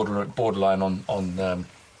Vertonghen borderline on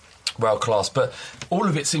world-class. But all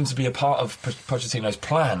of it seems to be a part of Pochettino's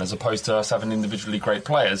plan, as opposed to us having individually great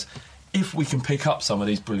players. If we can pick up some of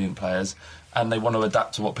these brilliant players and they want to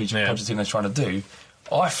adapt to what Pochettino's trying to do,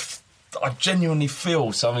 I genuinely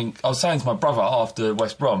feel something. I was saying to my brother after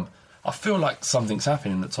West Brom, I feel like something's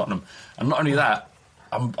happening at Tottenham, and not only that,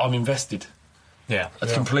 I'm invested.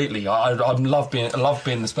 Completely. I love being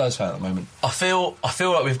the Spurs fan at the moment. I feel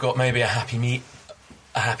like we've got maybe a happy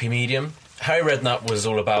medium. Harry Redknapp was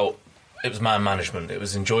all about, it was man management. It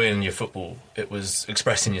was enjoying your football. It was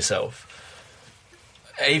expressing yourself.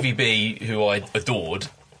 AVB, who I adored,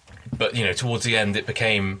 but towards the end it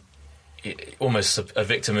became almost a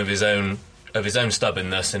victim of his own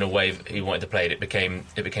stubbornness in a way that he wanted to play it. It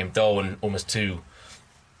became dull and almost too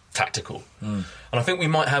tactical. And I think we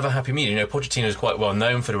might have a happy medium. Pochettino is quite well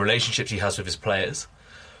known for the relationships he has with his players.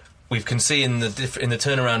 We can see in the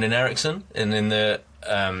turnaround in Eriksen and in the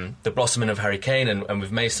blossoming of Harry Kane and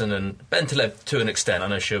with Mason and Bentaleb to an extent. I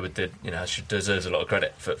know Sherwood deserves a lot of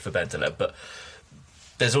credit for Bentaleb, but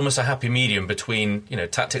there's almost a happy medium between,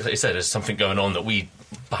 tactics, like you said, there's something going on that we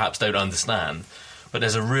perhaps don't understand, but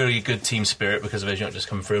there's a really good team spirit because of those youngsters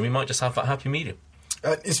coming through, and we might just have that happy medium.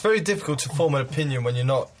 It's very difficult to form an opinion when you're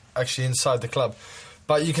not actually inside the club,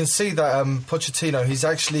 but you can see that Pochettino, he's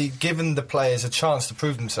actually given the players a chance to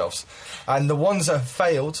prove themselves, and the ones that have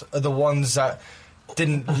failed are the ones that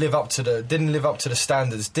didn't live up to the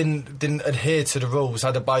standards, didn't adhere to the rules.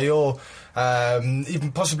 Adebayor,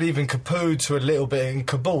 possibly even Capoue to a little bit in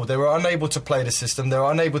Kabul. They were unable to play the system. They were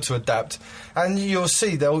unable to adapt, and you'll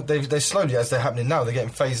see they slowly, as they're happening now, they're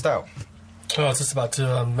getting phased out. Well, I was just about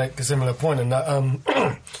to make a similar point in that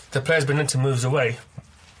the players been into moves away.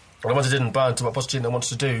 The ones that didn't buy into what Pochettino wants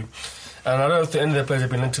to do, and I don't think any of the players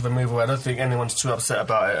have been linked to the move away. I don't think anyone's too upset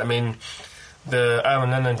about it. I mean, the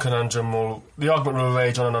Aaron Lennon conundrum the argument will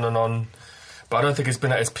rage on and on and on, but I don't think it's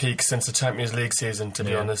been at its peak since the Champions League season, to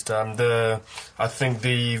be honest. I think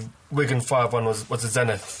the Wigan 5-1 was the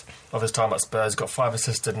zenith of his time at Spurs. He got 5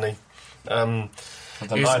 assists, didn't he? The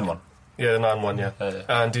 9-1. Yeah, the 9-1, yeah.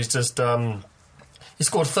 And he's just he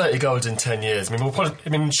scored 30 goals in 10 years. I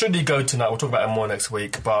mean, should he go tonight? We'll talk about him more next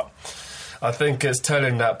week, but I think it's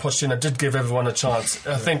telling that Pochettino did give everyone a chance.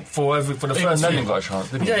 I think for the first Lennon got a chance,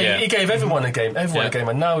 didn't he? Yeah, he gave everyone a game,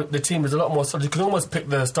 and now the team is a lot more solid. You can almost pick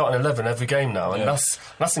the starting 11 every game now, and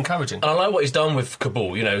that's encouraging. And I like what he's done with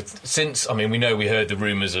Kabul. Since we heard the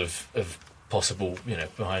rumours of possible,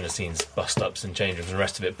 behind the scenes bust-ups and change-rooms and the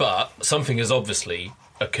rest of it, but something has obviously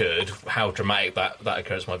occurred. How dramatic that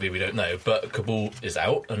occurrence might be, we don't know. But Kabul is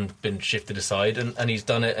out and been shifted aside, and he's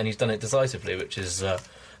done it, decisively, which is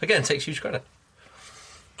again takes huge credit.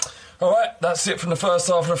 All right, that's it from the first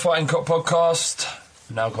half of the Fighting Cock podcast.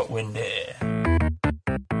 Now got Windy.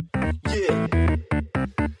 Yeah,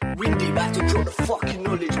 Windy, back to drop the fucking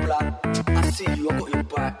knowledge, blood. I see you, I got your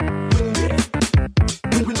back.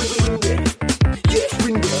 Windy, yes,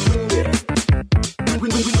 Windy,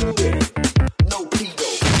 no pedo.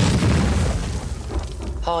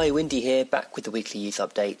 Hi, Windy here, back with the weekly youth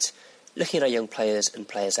update, looking at our young players and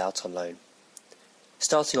players out on loan.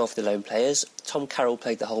 Starting off with the loan players, Tom Carroll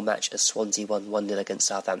played the whole match as Swansea won 1-0 against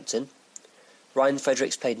Southampton. Ryan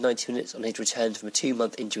Fredericks played 90 minutes on his return from a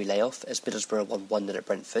 2-month injury layoff as Middlesbrough won 1-0 at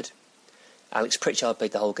Brentford. Alex Pritchard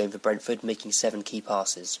played the whole game for Brentford, making 7 key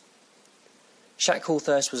passes. Shaq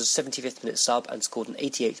Hawthurst was a 75th minute sub and scored an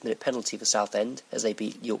 88th minute penalty for Southend as they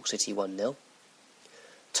beat York City 1-0.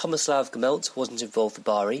 Tomislav Gmelt wasn't involved for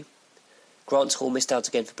Bari. Grant Hall missed out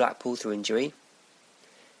again for Blackpool through injury.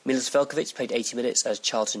 Milos Velkovic played 80 minutes as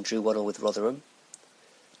Charlton drew 1-1 with Rotherham.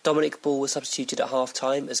 Dominic Ball was substituted at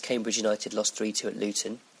half-time as Cambridge United lost 3-2 at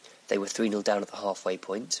Luton. They were 3-0 down at the halfway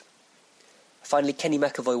point. Finally, Kenny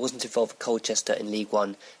McAvoy wasn't involved for Colchester in League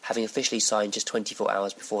One, having officially signed just 24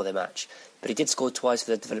 hours before their match, but he did score twice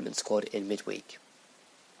for the development squad in midweek.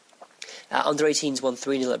 Our under-18s won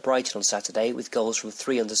 3-0 at Brighton on Saturday, with goals from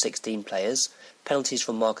 3 under-16 players, penalties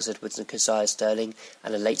from Marcus Edwards and Keziah Sterling,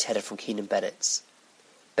 and a late header from Keenan Bennett.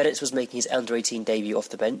 Bennett was making his under-18 debut off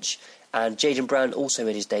the bench, and Jayden Brown also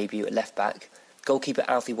made his debut at left-back. Goalkeeper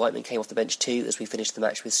Alfie Whiteman came off the bench too, as we finished the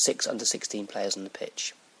match with 6 under-16 players on the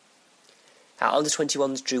pitch. Our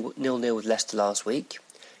under-21s drew 0-0 with Leicester last week.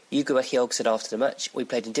 Hugo Echiog said after the match, "We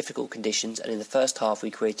played in difficult conditions, and in the first half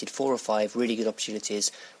we created 4 or 5 really good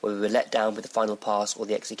opportunities where we were let down with the final pass or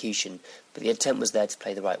the execution, but the attempt was there to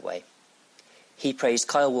play the right way." He praised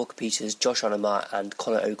Kyle Walker-Peters, Josh Onamar and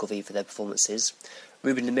Conor Ogilvie for their performances.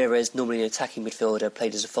 Ruben Ramirez, normally an attacking midfielder,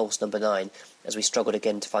 played as a false number 9, as we struggled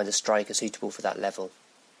again to find a striker suitable for that level.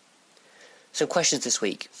 Some questions this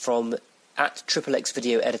week from @XXX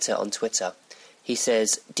Video Editor on Twitter. He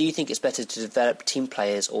says, "Do you think it's better to develop team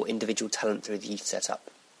players or individual talent through the youth setup?"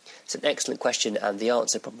 It's an excellent question, and the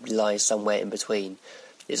answer probably lies somewhere in between.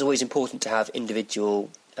 It's always important to have individual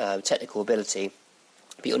technical ability,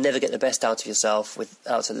 but you'll never get the best out of yourself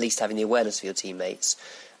without at least having the awareness of your teammates.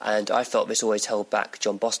 And I felt this always held back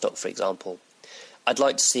John Bostock, for example. I'd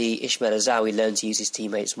like to see Ismail Azawi learn to use his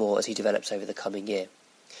teammates more as he develops over the coming year.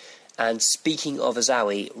 And speaking of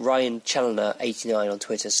Azawi, Ryan Challoner 89 on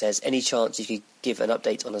Twitter says, "Any chance you could give an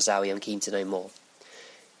update on Azawi? I'm keen to know more."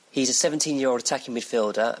 He's a 17-year-old attacking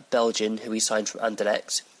midfielder, Belgian, who he signed from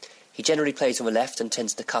Anderlecht. He generally plays on the left and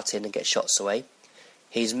tends to cut in and get shots away.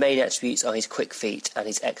 His main attributes are his quick feet and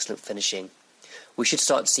his excellent finishing. We should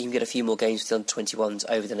start to see him get a few more games with the under-21s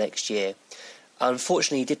over the next year.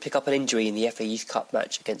 Unfortunately, he did pick up an injury in the FA Youth Cup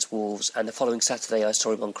match against Wolves, and the following Saturday I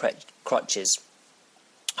saw him on crutches.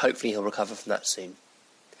 Hopefully he'll recover from that soon.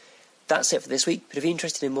 That's it for this week, but if you're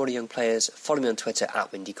interested in more young players, follow me on Twitter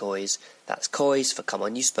 @WindyCoys. That's Coys for Come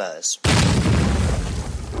On You Spurs.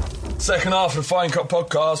 Second half of the Fine Cut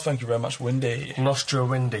podcast. Thank you very much, Windy. Nostra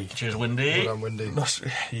Windy. Cheers, Windy. Well done, Windy.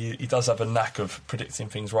 He does have a knack of predicting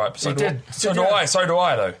things right. But so He did. So do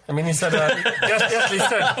I, though. I mean, he said,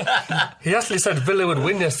 he actually said Villa would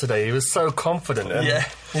win yesterday. He was so confident. And yeah.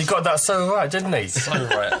 He got that so right, didn't he? So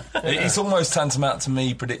right. It's almost tantamount to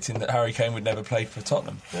me predicting that Harry Kane would never play for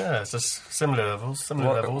Tottenham. Yeah, it's just similar levels.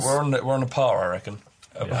 We're on a par, I reckon.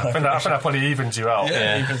 Yeah, I think that probably evens you out.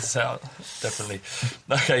 Yeah, evens us out, definitely.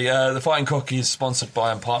 Okay, the Fighting Cocky is sponsored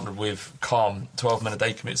by and partnered with Calm. 12 men a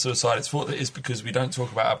day commit suicide. It's what it is because we don't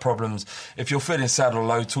talk about our problems. If you're feeling sad or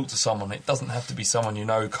low, talk to someone. It doesn't have to be someone you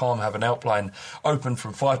know. Calm have an helpline open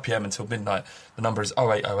from 5 p.m. until midnight. The number is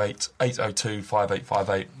 0808 802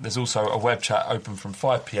 5858. There's also a web chat open from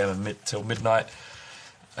 5 p.m. till midnight.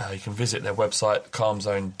 You can visit their website,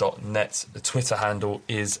 calmzone.net. The Twitter handle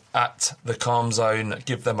is @thecalmzone.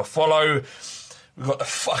 Give them a follow. We've got the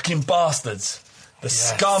fucking bastards, the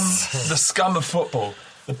scum of football,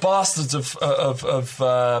 the bastards of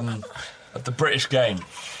the British game.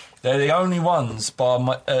 They're the only ones, bar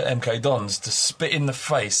MK Dons, to spit in the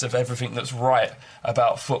face of everything that's right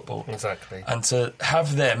about football. Exactly. And to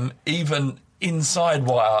have them even inside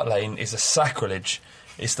White Hart Lane is a sacrilege.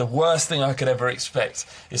 It's the worst thing I could ever expect.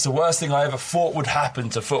 It's the worst thing I ever thought would happen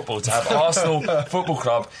to football, to have Arsenal Football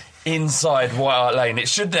Club inside White Hart Lane. It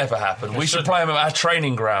should never happen. We should play them at our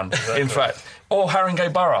training ground, in fact. Or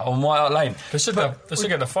Haringey Borough on White Hart Lane. They should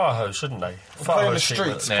get the fire hose, shouldn't they? Play in the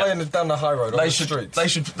streets, playing down the high road. They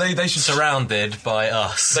should surrounded by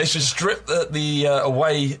us. They should strip the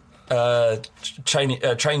away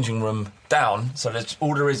changing room down, so that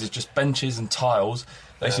all there is just benches and tiles.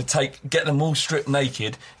 They should get them all stripped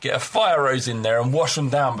naked, get a fire hose in there and wash them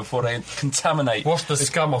down before they contaminate. Wash the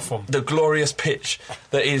scum off them. The glorious pitch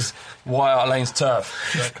that is White Hart Lane's turf.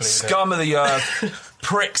 Exactly, Scum of the earth,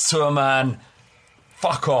 pricks to a man,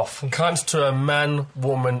 fuck off. Cunts to a man,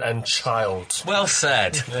 woman and child. Well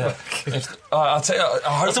said. Yeah. I'll tell you,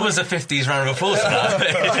 I hope that's almost a 50s round of applause for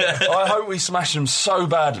that. I hope we smash them so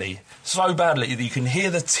badly that you can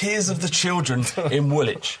hear the tears of the children in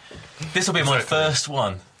Woolwich. This will be my first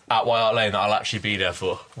one at White Hart Lane that I'll actually be there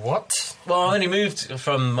for. What? Well, I only moved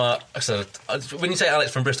from... when you say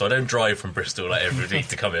Alex from Bristol, I don't drive from Bristol like every week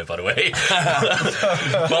to come here, by the way.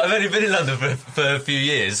 But I've only been in London for a few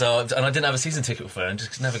years, and I didn't have a season ticket before and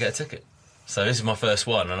just could never get a ticket. So this is my first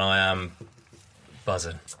one, and I am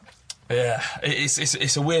buzzing. Yeah,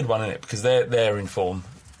 it's a weird one, isn't it? Because they're in form,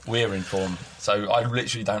 we're in form, so I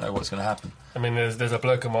literally don't know what's going to happen. I mean, there's a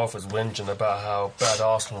bloke in my office whinging about how bad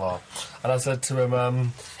Arsenal are, and I said to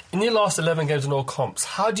him, in your last 11 games in all comps,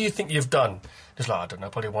 how do you think you've done? He's like, I don't know,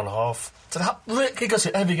 probably 1.5. I said, he goes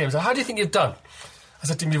to every game. So how do you think you've done? I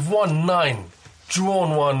said to him, you've won 9,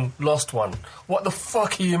 drawn 1, lost 1. What the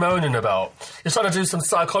fuck are you moaning about? You're trying to do some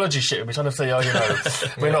psychology shit. We're trying to say,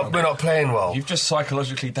 we're not playing well. You've just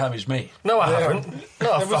psychologically damaged me. No, I haven't.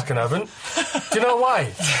 No, I fucking haven't. Do you know why?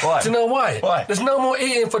 Why? Do you know why? Why? There's no more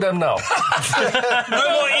eating for them now. No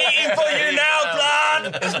more eating for you now,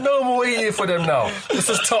 blood! There's no more eating for them now. This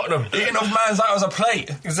is Tottenham. Eating off man's out as a plate.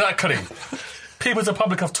 Exactly. People's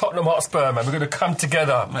Republic of Tottenham Hotspur, man. We're going to come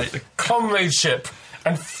together. Mate, comradeship.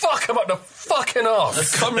 And fuck them up the fucking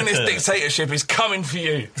arse. The communist dictatorship is coming for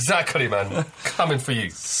you. Exactly, man. Coming for you.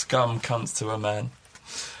 Scum cunts to a man.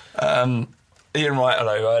 Ian Wright,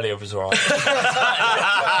 hello, earlier was alright.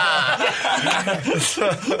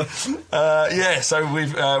 So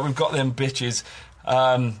we've got them bitches.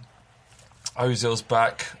 Ozil's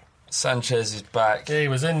back. Sanchez is back. Yeah, he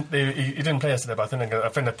was in. He didn't play yesterday, but I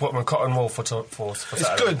think they put him in cotton wool for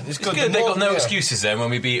Saturday. It's good. They've got no excuses then when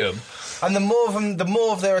we beat them. And the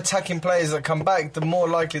more of their attacking players that come back, the more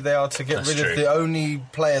likely they are to get rid of the only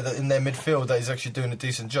player that in their midfield that is actually doing a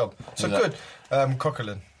decent job. So good.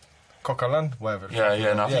 Coquelin, whatever. I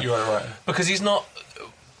think you are right. Because he's not...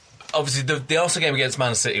 Obviously, the Arsenal game against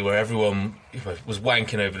Man City, where everyone was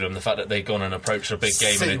wanking over them, the fact that they'd gone and approached a big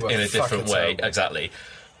game in a different way. Terrible. Exactly.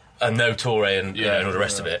 And no Toure and all the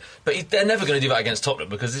rest of it. But they're never going to do that against Tottenham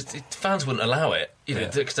because fans wouldn't allow it.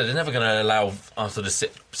 Because they're never going to allow Arsenal to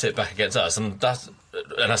sit back against us, and that's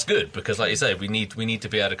good because, like you say, we need to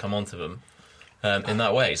be able to come onto them in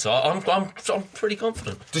that way. So I'm pretty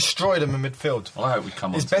confident. Destroy them in midfield. I hope we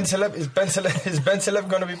come on. Is Ben Taleb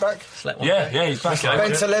going to be back? Yeah, he's back.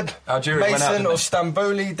 Ben Taleb, Mason or out,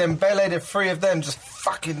 Stambouli, Dembele, the 3 of them just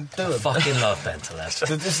fucking do it. Fucking love Ben Taleb.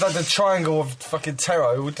 It's like the triangle of fucking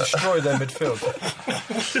terror. It would destroy their midfield.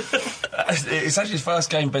 It's actually his first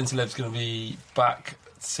game. Ben Taleb's going to be back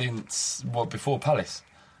since before Palace,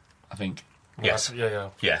 I think. Yes. Yeah.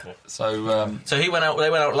 So he went out. They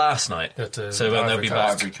went out last night. So they'll be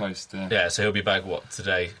back. Ivory Coast. Yeah. So he'll be back.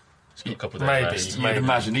 Today? He's got a couple of days rest. You'd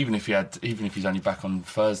imagine, even if he's only back on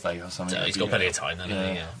Thursday or something. Yeah, he's got plenty of time, then.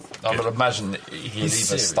 Yeah. I would imagine he'll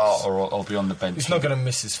either start or be on the bench. He's not going to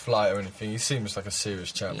miss his flight or anything. He seems like a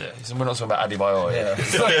serious chap. Yeah, we're not talking about Adebayor. Yeah.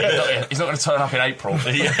 He's not going to turn up in April.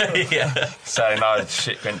 Yeah. Saying, no,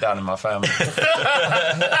 shit went down in my family. Shit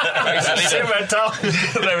went down.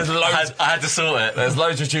 There was loads. I had to sort it. There's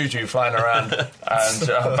loads of juju flying around,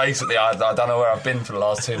 and basically I don't know where I've been for the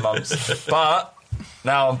last 2 months, but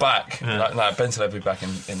now I'm back. Ben Taleb will be back in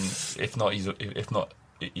if not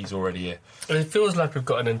he's already here. It feels like we've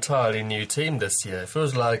got an entirely new team this year. It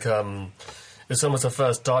feels like it's almost the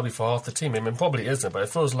first derby for half the team. I mean, probably isn't, but it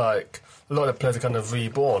feels like a lot of players are kind of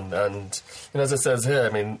reborn. And as it says here, I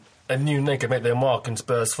mean, a new name can make their mark in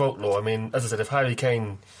Spurs folklore. I mean, as I said, if Harry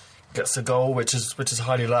Kane gets a goal, which is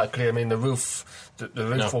highly likely, I mean, the roof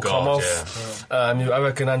will come off. Yeah. I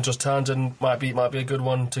reckon Andros Townsend might be a good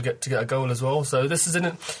one to get a goal as well. So it's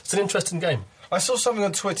an interesting game. I saw something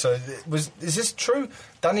on Twitter. Is this true?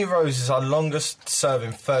 Danny Rose is our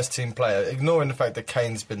longest-serving first-team player, ignoring the fact that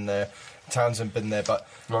Kane's been there, Townsend been there, but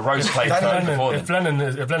Rose played before. If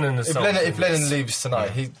Lennon leaves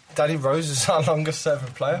tonight, Danny Rose is our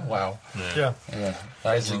longest-serving player. Wow. Yeah.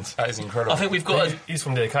 That is incredible. I think we've got. He's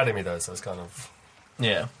from the academy though, so it's kind of.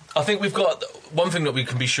 Yeah, I think we've got one thing that we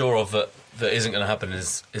can be sure of that isn't going to happen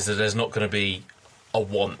is that there's not going to be a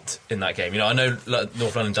want in that game. I know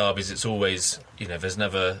North London derbies, it's always,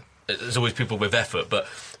 there's always people with effort, but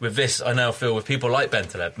with this, I now feel with people like Ben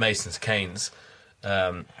Taleb, Masons, Kanes,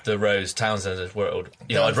 the Rose, Townsend world,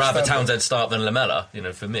 I'd rather Townsend start than Lamella,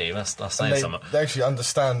 for me, that's saying something. They actually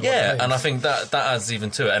understand what it means. And I think that adds even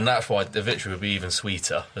to it, and that's why the victory would be even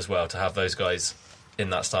sweeter as well, to have those guys in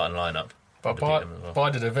that starting lineup. But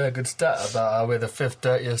Bardi did a very good stat about how we're the 5th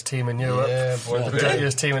dirtiest team in Europe. Yeah, boy. The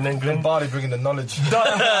dirtiest team in England. Bardi bringing the knowledge.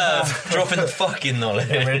 Dropping the fucking knowledge.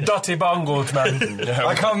 We're dirty bungles, man.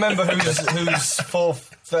 I can't remember who's 4th,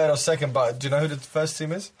 3rd or 2nd, but do you know who the first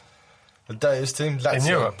team is? The dirtiest team? Lazio. In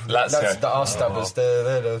Europe? That's the arse-stabbers.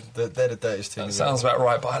 They're the dirtiest team. That sounds about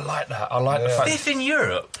right, but I like that. I like the fact... 5th in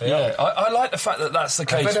Europe? Yeah. I like the fact that that's the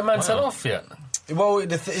case. Have any man sent off yet? Well,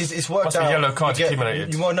 it's worked Must out. be yellow cards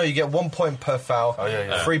accumulated. You get 1 point per foul, Oh,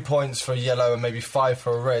 yeah. 3 points for a yellow, and maybe 5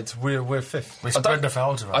 for a red. We're fifth. We spread the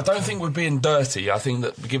fouls around. I don't think we're being dirty. I think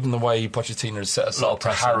that given the way Pochettino has set us up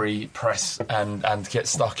to harry, press, and get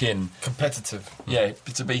stuck in. Competitive. Yeah,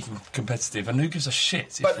 to be competitive. And who gives a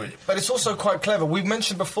shit? But it's also quite clever. We've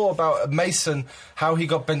mentioned before about Mason, how he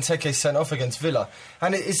got Benteke sent off against Villa.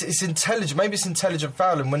 And it's intelligent. Maybe it's intelligent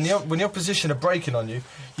fouling. When the opposition are breaking on you,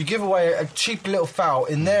 you give away a cheap little foul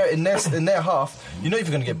in their half. You're not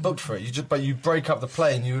even going to get booked for it. But you break up the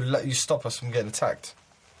play and you stop us from getting attacked.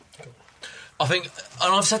 I think,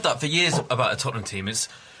 and I've said that for years about a Tottenham team.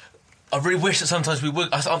 I really wish that sometimes we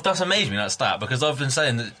would. That's amazed me, that stat, because I've been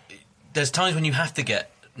saying that there's times when you have to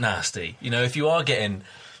get nasty. You know, if you are getting,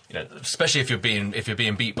 you know, especially if you're being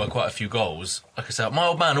beat by quite a few goals. Like I said, my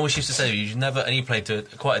old man always used to say, you should never, and he played to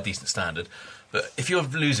quite a decent standard. But if you're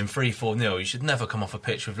losing 3-4-0, you should never come off a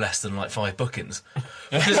pitch with less than like 5 bookings,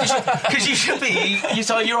 because you should be.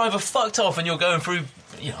 You're either fucked off and you're going through.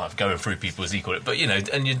 You know, going through people as equal, but you know,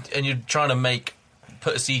 and you're trying to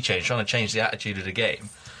put a sea change, trying to change the attitude of the game.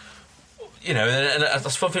 You know, and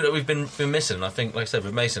that's something that we've been missing. And I think, like I said,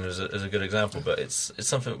 with Mason as a good example, but it's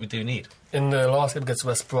something that we do need. In the last game against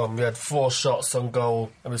West Brom, we had 4 shots on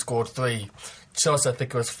goal and we scored 3. Chelsea, I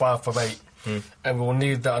think it was 5 from 8. And we'll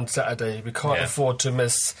need that on Saturday. We can't afford to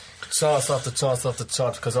miss chance after chance after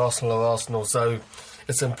chance because Arsenal are Arsenal. So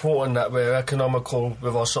it's important that we're economical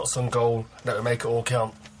with our shots on goal, that we make it all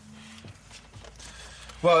count.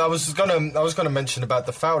 Well, I was gonna mention about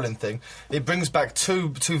the fouling thing. It brings back two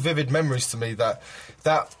vivid memories to me. That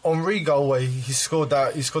Henry goal where he scored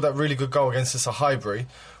that really good goal against us at Highbury,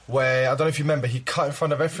 where I don't know if you remember, he cut in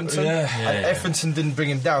front of Etherington, and Etherington didn't bring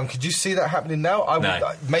him down. Could you see that happening now?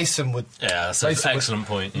 Mason would. Yeah, that's an excellent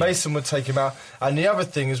point. Yeah. Mason would take him out. And the other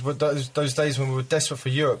thing is those days when we were desperate for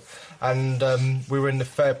Europe, and we were in the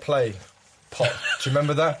fair play pot. Do you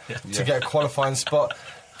remember that? To get a qualifying spot.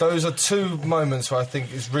 Those are 2 moments where I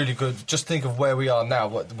think it's really good. Just think of where we are now.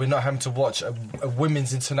 We're not having to watch a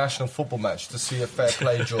women's international football match to see a fair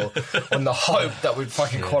play draw on the hope that we'd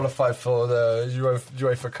fucking qualify for the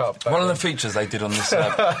UEFA Cup. One of the features they did on this...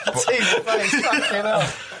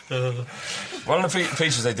 One of the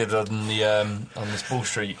features they did on this Ball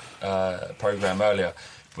Street programme earlier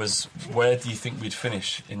was, where do you think we'd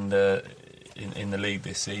finish in the league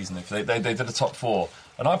this season? If they did a top 4...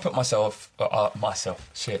 And I put myself,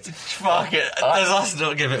 shit. Fuck it, does us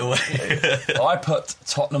not give it away? I put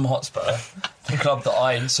Tottenham Hotspur, the club that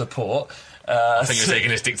I support. I think you're taking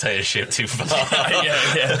this dictatorship too far.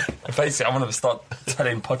 yeah. Basically, I want to start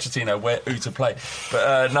telling Pochettino who to play.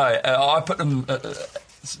 But I put them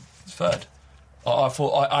third. I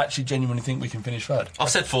thought, I actually genuinely think we can finish third. I've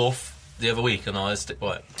said 4th the other week, and I stick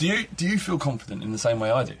by it. Do you feel confident in the same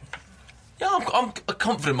way I do? Yeah, I'm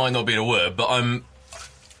confident might not be the word, but I'm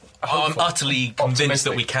utterly convinced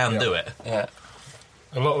that we can do it. Yeah.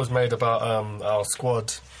 A lot was made about our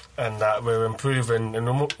squad and that we're improving and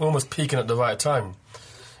almost peaking at the right time.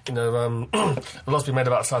 You know, a lot's been made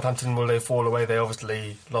about Southampton. Will they fall away? They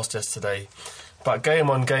obviously lost yesterday. But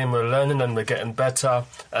game on game, we're learning and we're getting better.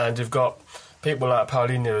 And you've got people like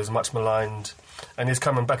Paulinho, who's much maligned. And he's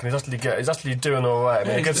coming back and he's actually doing all right.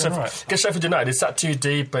 Against Sheffield United, he sat too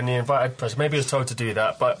deep and he invited pressure. Maybe he was told to do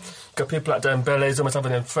that, but got people like Dembele's almost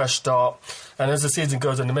having a fresh start. And as the season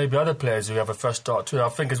goes on, there may be other players who have a fresh start too. I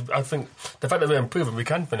think the fact that we're improving, we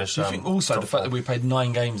can finish. Do you think also the fact that we played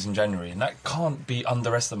 9 games in January, and that can't be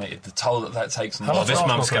underestimated, the toll that takes on the this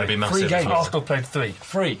month's going to be massive. 3 games. Arsenal played 3.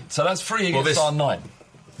 3. So that's 3 against our 9.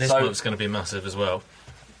 This month's going to be massive as well.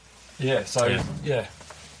 Yeah, so, yeah.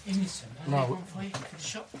 No.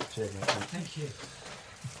 Thank you.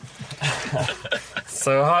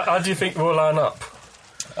 So how do you think we'll line up?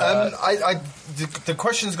 The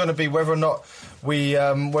question is going to be whether or not we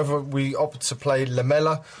opt to play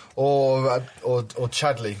Lamela or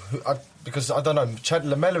Chadley, because I don't know.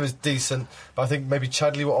 Lamela is decent, but I think maybe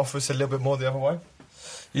Chadley will offer us a little bit more the other way.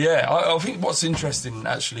 Yeah, I think what's interesting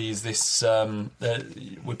actually is this.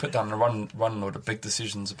 We put down a run order, big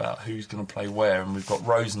decisions about who's going to play where, and we've got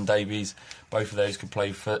Rose and Davies. Both of those could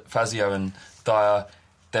play Fazio and Dyer,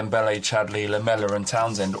 Dembele, Chadley, Lamela and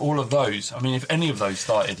Townsend. All of those. I mean, if any of those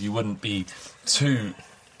started, you wouldn't be too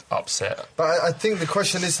upset. But I think the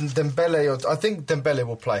question isn't Dembele. I think Dembele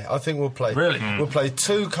will play. I think we'll play. Really? We'll play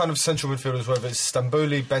 2 kind of central midfielders, whether it's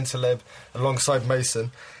Stambouli, Bentaleb, alongside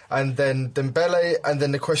Mason. And then Dembele, and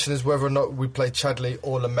then the question is whether or not we play Chadley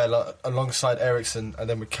or Lamela alongside Eriksen, and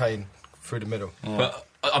then with Kane through the middle. Yeah. But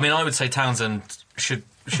I mean, I would say Townsend should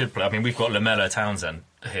play. I mean, we've got Lamela, Townsend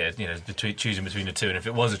here. You know, choosing between the 2, and if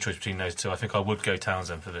it was a choice between those 2, I think I would go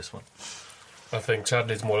Townsend for this one. I think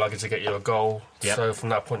Chadley's more likely to get you a goal. Yep. So from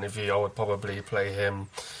that point of view, I would probably play him.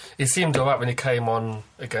 He seemed alright when he came on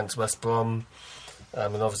against West Brom,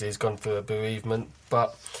 and obviously he's gone through a bereavement.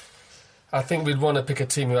 But I think we'd want to pick a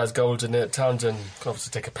team who has goals in it. Townsend can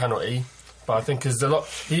obviously take a penalty, but I think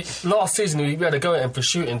last season we had a go at him for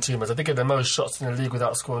shooting too much. I think he had the most shots in the league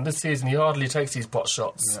without scoring. This season he hardly takes these pot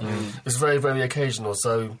shots. It's very, very occasional.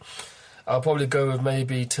 So I'll probably go with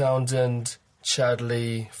maybe Townsend,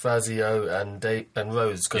 Chadley, Fazio and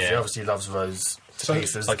Rose, because he obviously loves Rose to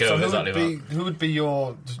pieces. Who would be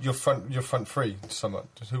your front three? Somewhat.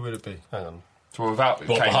 Who would it be? Hang on. So without Kane,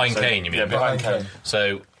 behind Kane, you mean? Yeah, behind Kane.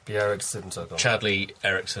 So be Ericsson, Chadley,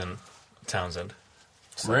 Ericsson, Townsend.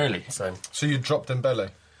 Really? Same. So you dropped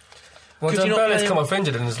Dembele? Well, Dembele's come off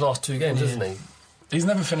injured in his last 2 games, hasn't he? He's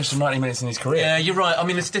never finished 90 minutes in his career. Yeah, you're right. I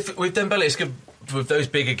mean, it's different with Dembele. It's good with those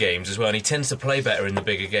bigger games as well, and he tends to play better in the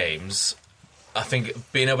bigger games. I think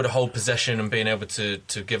being able to hold possession and being able to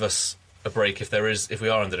give us a break if we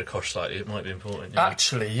are under the cosh slightly, it might be important.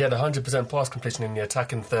 Actually, he had 100% pass completion in the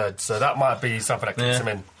attacking third, so that might be something that keeps him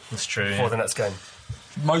in. That's true. Before the next game.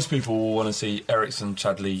 Most people will want to see Ericsson,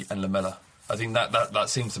 Chadley, and Lamela. I think that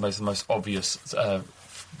seems the most obvious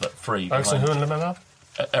three. Ericsson, who, and Lamela?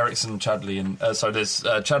 Ericsson, Chadley, and so there's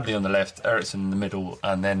Chadley on the left, Ericsson in the middle,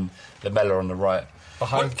 and then Lamela on the right.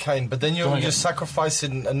 Behind Kane, but then you're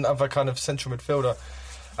sacrificing another kind of central midfielder.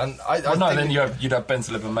 And then you'd have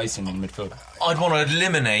Bentaleb and Mason in midfield. I'd want to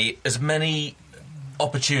eliminate as many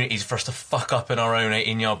opportunities for us to fuck up in our own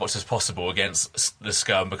 18-yard box as possible against the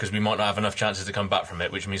scum, because we might not have enough chances to come back from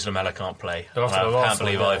it, which means Lamela can't play. I can't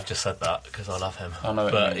believe I've just said that, because I love him. I know,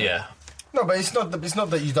 but yeah. No, but it's not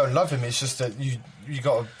that you don't love him. It's just that you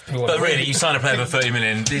got to. But really, you sign a player for 30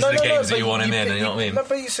 million. These are the games that you want him in. You know what I mean? No,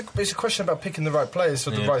 but it's a question about picking the right players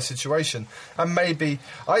for the right situation. And maybe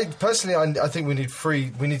I think we need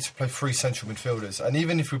to play 3 central midfielders. And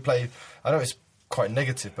even if we play, I know it's quite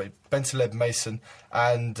negative, but Bentaleb, Mason,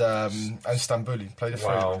 and Stambouli play the 3.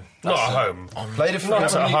 Wow, not at home. Play the 3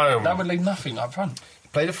 not at home. That would leave nothing up front.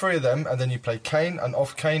 Play the 3 of them, and then you play Kane, and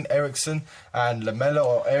off Kane, Ericsson, and Lamela,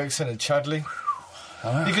 or Ericsson and Chadley.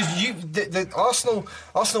 Because the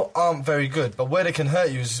Arsenal aren't very good, but where they can hurt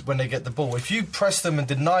you is when they get the ball. If you press them and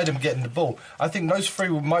deny them getting the ball, I think those 3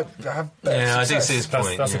 might have better success. I do see his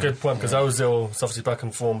point. That's a good point, because Ozil's obviously back in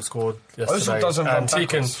form, scored yesterday. Ozil doesn't run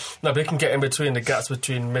backwards. But he can get in between the gaps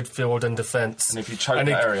between midfield and defence. And if you choke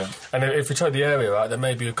the area. And if you choke the area out, then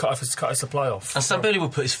maybe you cut his supply off. And Stambouli will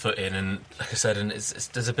put his foot in, and like I said, and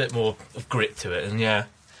there's a bit more of grit to it, and yeah.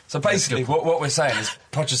 So basically, what we're saying is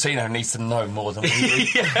Pochettino needs to know more than we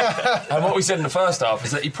do. And what we said in the first half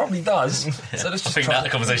is that he probably does. So let's just I think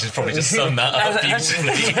that conversation's probably just summed that up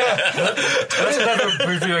beautifully. Let's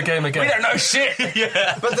never review a game again. We don't know shit.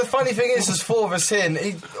 But the funny thing is, there's 4 of us here,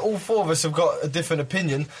 and all 4 of us have got a different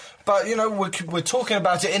opinion. But, you know, we're talking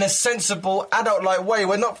about it in a sensible, adult-like way.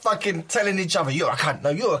 We're not fucking telling each other, you're a cunt,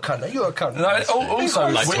 no, you're a cunt, no, you're a cunt. No, also,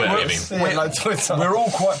 like Twitter, we're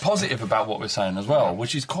all quite positive about what we're saying as well,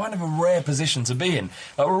 which is kind of a rare position to be in.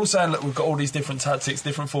 Like, we're all saying, look, we've got all these different tactics,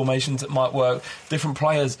 different formations that might work, different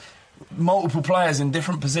players, multiple players in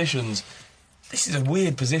different positions. This is a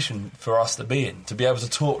weird position for us to be in, to be able to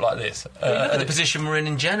talk like this. Look at the position we're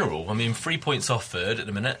in general. I mean, 3 points off third at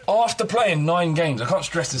the minute. After playing 9 games, I can't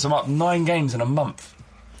stress this enough, 9 games in a month.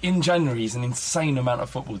 In January is an insane amount of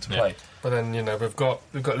football to play. But then, you know, we've got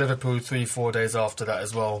Liverpool 3-4 days after that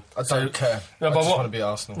as well. I don't care. I just want to be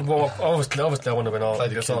Arsenal. Well, obviously I want to win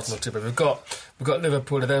against Arsenal too, but we've got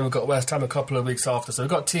Liverpool, and then we've got West Ham a couple of weeks after. So we've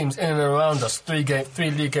got teams in and around us, 3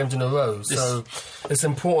 league games in a row. So it's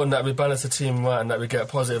important that we balance the team right and that we get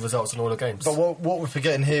positive results in all the games. But what we're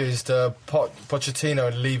forgetting here is the Pochettino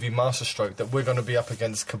and Levy masterstroke, that we're going to be up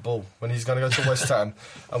against Kabul when he's going to go to West Ham,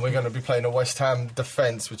 and we're going to be playing a West Ham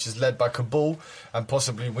defence which is led by Kabul and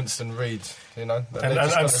possibly Winston Reid. You know,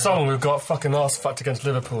 and Song, who got fucking arse fucked against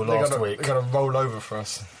Liverpool last week. They're going to roll over for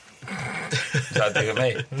us. Is that a dig at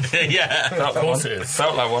me? Yeah, of course it is.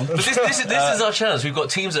 Felt like one. But this is our chance. We've got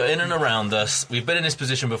teams that are in and around us. We've been in this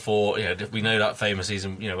position before. You know, we know that famous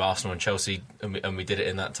season. You know, Arsenal and Chelsea, and we did it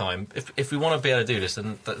in that time. If we want to be able to do this,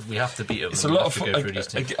 then we have to beat them. It's a lot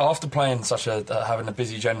of after playing such having a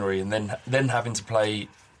busy January, and then having to play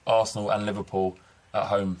Arsenal and Liverpool at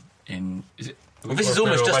home in. Well, this is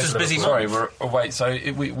almost just as busy. Sorry, we're away. So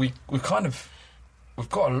we kind of. We've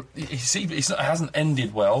got it hasn't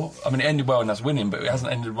ended well. I mean, it ended well in us winning, but it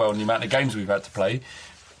hasn't ended well in the amount of games we've had to play.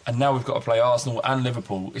 And now we've got to play Arsenal and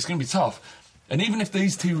Liverpool. It's going to be tough. And even if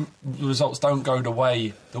these 2 results don't go the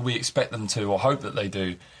way that we expect them to, or hope that they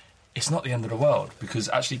do, it's not the end of the world. Because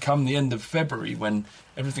actually come the end of February, when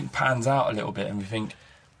everything pans out a little bit and we think,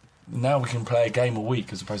 now we can play a game a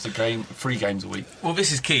week as opposed to 3 games a week. Well,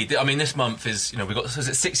 this is key. I mean, this month is, we've got, is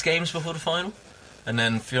it 6 games before the final? And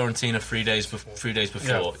then Fiorentina 3 days before. 3 days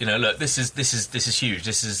before. Yeah. Look, this is huge.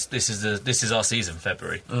 This is our season,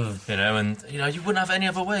 February. And you wouldn't have any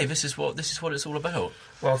other way. This is what it's all about.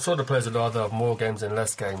 Well, I'm sure the players would rather have more games than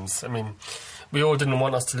less games. I mean, we all didn't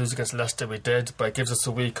want us to lose against Leicester. We did, but it gives us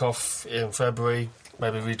a week off in February.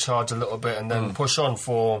 Maybe recharge a little bit and then push on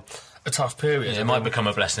for a tough period. It might become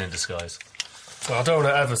a blessing in disguise. Well, I don't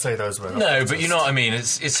want to ever say those words. No, but you know what I mean.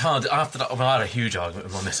 It's hard. After that, I had a huge argument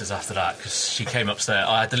with my missus after that because she came upstairs.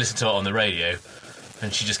 I had to listen to it on the radio,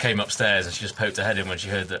 and she just came upstairs and she just poked her head in when she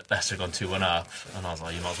heard that Leicester had gone 2-1 up, and I was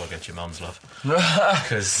like, "You might as well go to your mum's, love."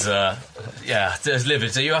 Because there's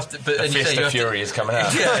livid. So you have to. But the fist of fury is coming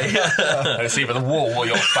out. Yeah. It's either the wall or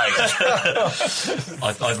your face.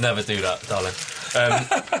 I'd never do that, darling.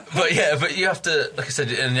 But you have to, like I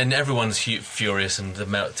said, and then everyone's furious and the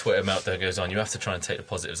Twitter meltdown goes on. You have to try and take the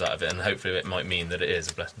positives out of it, and hopefully it might mean that it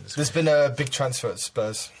is a blessing. There's been a big transfer at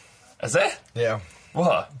Spurs. Has there? Yeah.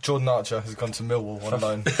 What? Jordan Archer has gone to Millwall on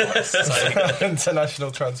loan.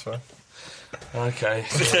 International transfer. Okay.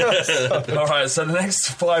 All right, so the next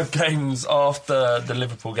 5 games after the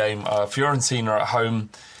Liverpool game are Fiorentina at home,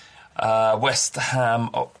 West Ham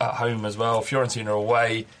at home as well, Fiorentina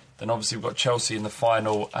away. Then obviously we've got Chelsea in the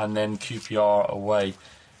final and then QPR away.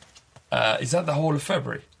 Is that the whole of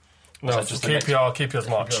February? No, just QPR's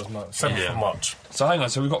March. 7th of March. So hang on,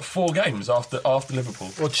 so we've got 4 games after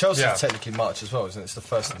Liverpool. Well, Chelsea's technically March as well, isn't it? It's the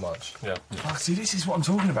 1st of March. Yeah. Oh, see, this is what I'm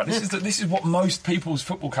talking about. This is what most people's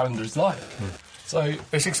football calendar is like. So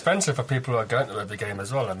it's expensive for people who are going to every game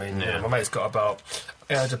as well. I mean, my mate's got about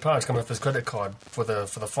 £800 coming off his credit card for the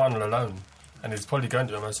final alone. And he's probably going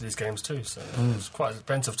to most of these games too, so it's quite an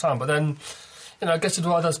expensive time. But then, I guess you'd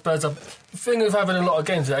rather Spurs up. The thing with having a lot of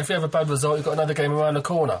games, if you have a bad result, you've got another game around the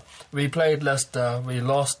corner. We played Leicester, we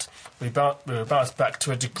lost, we bounced back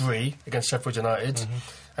to a degree against Sheffield United,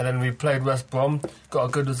 and then we played West Brom, got a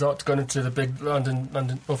good result going into the big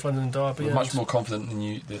North London derby. We're much more confident than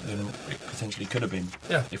it potentially could have been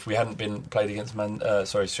if we hadn't been played against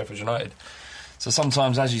Sheffield United. So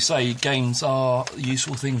sometimes, as you say, games are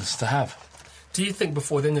useful things to have. Do you think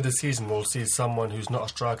before the end of the season we'll see someone who's not a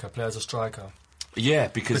striker play as a striker? Yeah,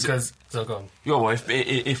 because so go on. Yeah, well,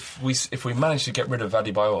 if we manage to get rid of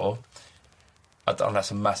Adebayor, and that's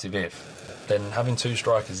a massive if, then having 2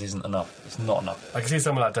 strikers isn't enough. It's not enough. I can see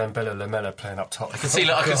someone like Dembele, Lamela playing up top. I can see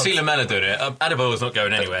Lamela doing it. Adebayor's not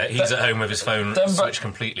going anywhere. He's at home with his phone switched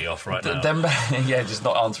completely off right now. Dembele, just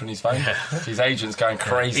not answering his phone. Yeah. His agent's going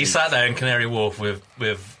crazy. He sat there in Canary Wharf with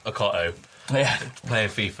Okoto. Yeah, playing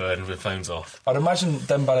FIFA and with phones off. I'd imagine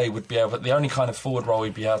Dembele would be able. The only kind of forward role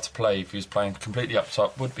he'd be able to play if he was playing completely up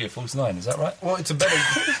top would be a false 9. Is that right? Well, it's a better.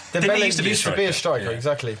 Dembele used to be a striker,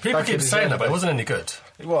 exactly. People keep saying that, but it wasn't any good.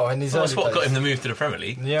 Well, and that's what got him the move to the Premier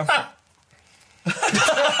League. Yeah. I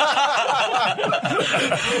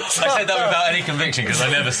said that without any conviction because I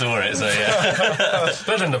never saw it. So yeah,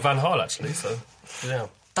 better than the Van Gaal actually. So yeah.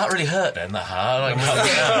 That really hurt then, that hard.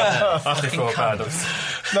 I feel bad.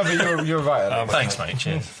 No, but you're right. Thanks, mate.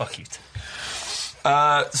 Cheers. Fuck you.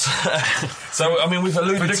 So, I mean, we've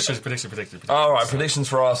alluded Predictions. All right, predictions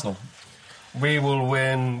for Arsenal. We will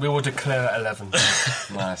win. We will declare at 11.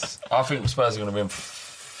 Nice. I think the Spurs are going to win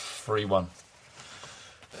 3-1.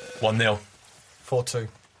 1-0. 4-2.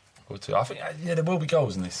 4-2. I think, there will be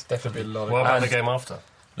goals in this. Definitely. What about the game after?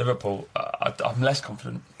 Liverpool, I'm less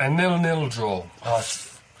confident. A 0-0 draw.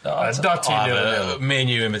 A dirty 0-0. Me and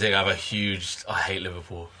you in particular have a huge... I hate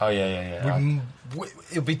Liverpool. Oh, yeah.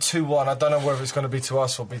 It'll be 2-1. I don't know whether it's going to be to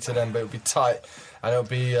us or be to them, but it'll be tight, and it'll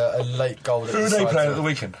be a late goal. Who are they playing at the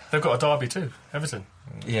weekend? They've got a derby too, Everton.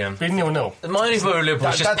 Yeah. Be 0-0. My only vote with Liverpool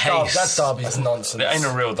is just pace. That derby's nonsense. It ain't a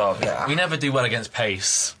real derby. Yeah. We never do well against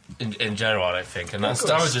pace in general, I don't think. And that's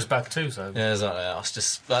Sturridge is back too, so... Yeah, exactly.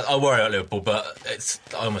 I worry about Liverpool, but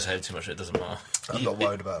I almost hate it too much, it doesn't matter. I'm not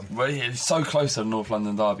worried about them. Well, it's so close to the North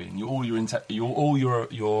London derby, and all your eggs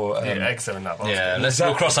are in that basket. Yeah,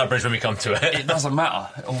 we'll cross that bridge when we come to it. It doesn't matter.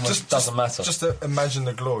 It almost doesn't matter. Just to imagine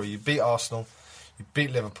the glory. You beat Arsenal, you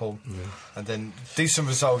beat Liverpool, and then decent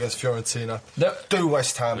result against Fiorentina. Do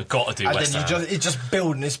West Ham. We've got to do West Ham. And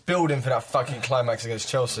then it's building for that fucking climax against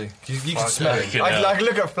Chelsea. You can smell it. Like,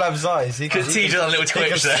 look at Flav's eyes. He could tease a little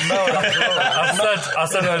twitch there. Smell that. I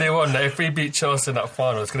said earlier on that if we beat Chelsea in that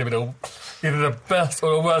final, it's going to be either the best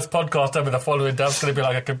or the worst podcast ever. The following day, it's going to be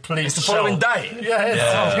like a complete. It's the following day.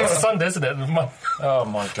 Yeah, it's Sunday, isn't it? Oh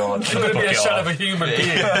my god! It's going to be a shell of a human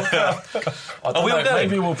being.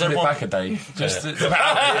 Maybe we'll put it back a day. Just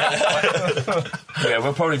Yeah,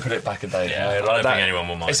 we'll probably put it back a day. Yeah, I don't think anyone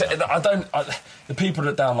will mind. The people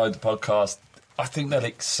that download the podcast, I think they'll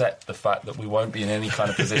accept the fact that we won't be in any kind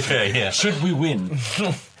of position. Should we win?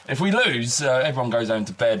 If we lose, everyone goes home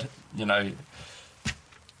to bed, you know.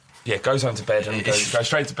 Yeah, goes home to bed and goes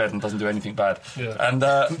straight to bed and doesn't do anything bad. Yeah. And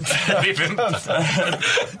but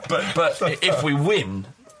if we win,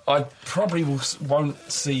 I probably won't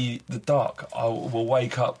see the dark. I will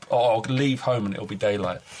wake up, or I'll leave home and it'll be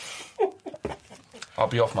daylight. I'll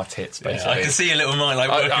be off my tits, basically. Yeah, I can see your little mind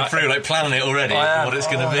working through, planning it already, what it's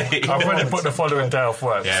going to be. I've already put the following day off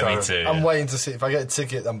work. Yeah, me too. I'm waiting to see if I get a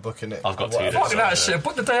ticket. I'm booking it. I've got 2 days. Fuck that shit.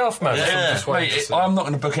 Put the day off, man. Yeah. Mate, I'm not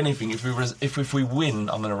going to book anything. If we win,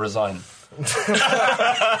 I'm going to resign. Take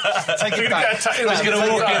it back. He's going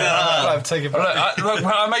to walk in and take it back. Look,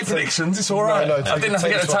 I make predictions. It's all right. No, I didn't have to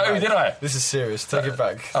get a tattoo, did I? This is serious. Take it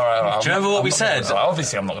back. All right. Do you remember what we said?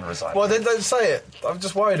 Obviously, I'm not going to resign. Well, then don't say it. I'm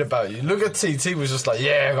just worried about you. Look at T. T was just like,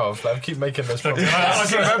 yeah, go on, Flav. Keep making those promises. I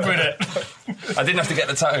can remember it. I didn't have to get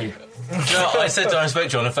the tattoo. Do you know, I said to him, I spoke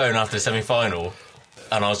to you on the phone after the semi-final,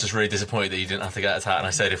 and I was just really disappointed that you didn't have to get a tat. And I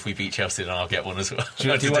said, if we beat Chelsea, then I'll get one as well. Do you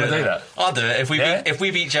want to do that? I'll do it. If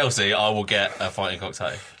we beat Chelsea, I will get a fighting cock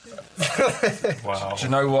tattoo. Wow. Do you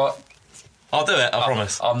know what? I'll do it. I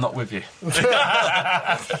promise. I'm not with you.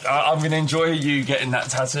 I'm going to enjoy you getting that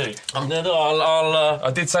tattoo.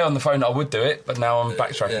 I did say on the phone that I would do it, but now I'm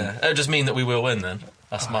backtracking. Yeah. It'll just mean that we will win then.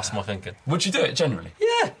 That's my thinking. Would you do it genuinely?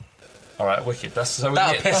 Yeah. All right, wicked. That'll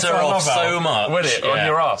piss her off so much. Would it? Yeah. On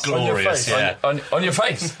your ass? Glorious, on your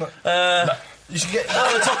face? You should get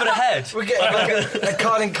on the top of the head. We get a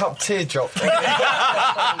Carling Cup teardrop.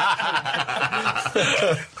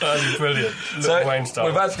 That'd be brilliant. So Wayne style.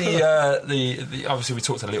 we've had the obviously we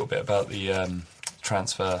talked a little bit about the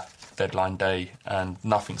transfer deadline day, and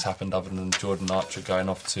nothing's happened other than Jordan Archer going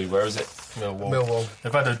off to, where is it? Millwall.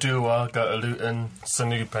 They've had a Dua go to Luton,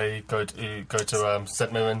 Sanupe go to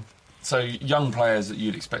St Mirren. So young players that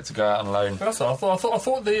you'd expect to go out on loan. That's what I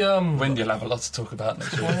thought the Wendy will have a lot to talk about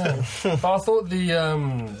next week. But I thought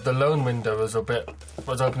the loan window was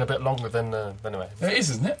open a bit longer than anyway. It is,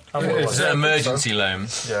 isn't it? It's an emergency loan.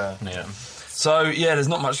 Yeah. So there's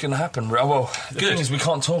not much going to happen. Well, the thing is, we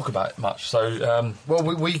can't talk about it much. So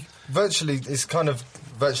we virtually, it's kind of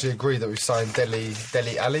virtually agreed that we've signed Dele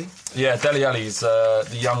Alli. Yeah, Dele Alli is the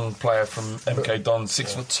young player from MK Dons,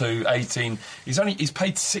 6'2", 18. He's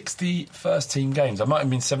played 60 first team games. It might have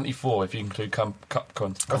been 74 if you include cup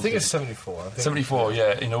competitions. I think it's 74. 74,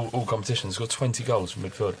 yeah, in all competitions. He's got 20 goals from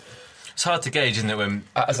midfield. It's hard to gauge, isn't it, when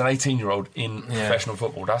as an 18-year-old in professional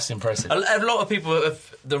football? That's impressive. A lot of people,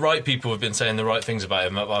 the right people, have been saying the right things about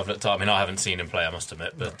him. I've looked up. I mean, I haven't seen him play, I must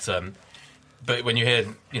admit, but when you hear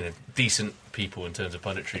decent people in terms of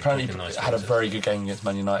punditry, apparently nice had a very good game against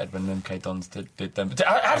Man United when MK Dons did them. But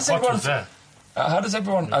how does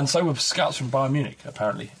everyone? And so were scouts from Bayern Munich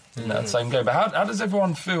apparently in that same game. But how does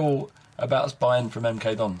everyone feel about us buying from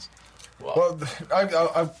MK Dons? Well,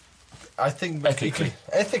 I think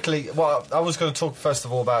ethically. Well, I was going to talk first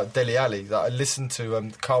of all about Dele Alli. That I listened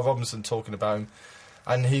to Carl Robinson talking about him,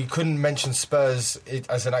 and he couldn't mention Spurs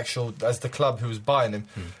as the club who was buying him,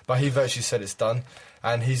 but he virtually said it's done,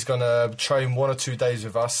 and he's going to train 1 or 2 days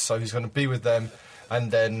with us. So he's going to be with them,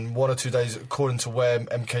 and then 1 or 2 days, according to where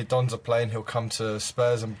MK Dons are playing, he'll come to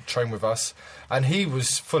Spurs and train with us. And he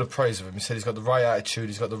was full of praise of him. He said he's got the right attitude,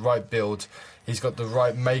 he's got the right build. He's got the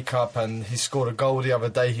right makeup, and he scored a goal the other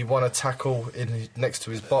day. He won a tackle next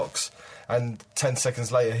to his box, and 10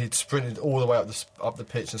 seconds later he'd sprinted all the way up the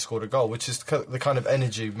pitch and scored a goal, which is the kind of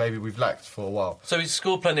energy maybe we've lacked for a while. So he's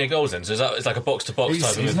scored plenty of goals then. So it's like a box-to-box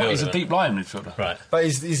type of midfielder. He's a deep line midfielder, right? But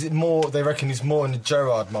he's more. They reckon he's more in the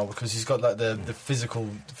Gerrard mold because he's got like the physical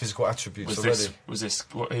attributes already. Who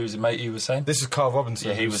was it, mate? He was saying this is Carl Robinson.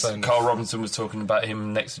 Yeah, he was. Carl Robinson was talking about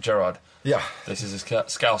him next to Gerrard. Yeah, this is a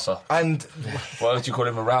scouser. And why would you call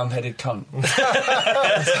him a round-headed cunt?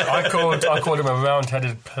 I called him a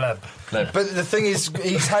round-headed pleb. But the thing is,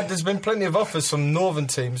 there's been plenty of offers from northern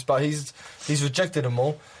teams, but he's rejected them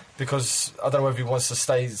all because I don't know whether he wants to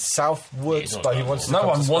stay southwards, but he wants to. No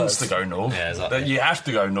one wants to go north. Yeah, exactly. You have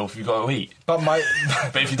to go north. You've got to eat. But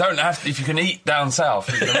if you don't have, if you can eat down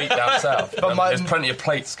south, you can eat down south. But there's plenty of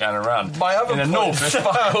plates going around. In the north, there's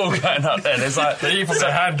fuck all going up there. There's like they eat from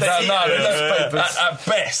their hands. At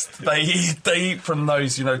best, they eat from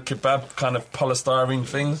those kebab kind of polystyrene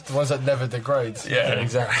things. The ones that never degrade. Yeah,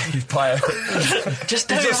 exactly.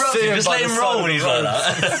 Just let him roll when he's like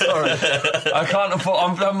that. Sorry, I can't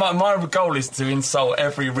afford. My goal is to insult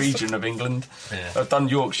every region of England. Yeah. I've done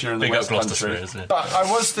Yorkshire and the West Country. But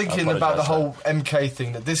I was thinking about the whole whole MK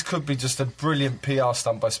thing, that this could be just a brilliant PR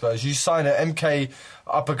stunt by Spurs. You sign an MK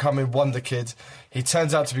up-and-coming wonder kid, he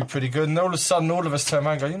turns out to be pretty good, and all of a sudden all of us turn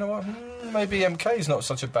around and go, you know what, maybe MK is not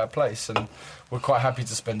such a bad place, and we're quite happy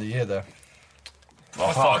to spend a year there.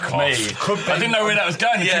 Oh, fuck me. I didn't know where that was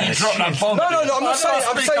going until you dropped that bomb. No, I'm not saying.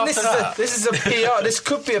 I'm saying this is a PR. This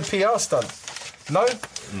could be a PR stunt. No?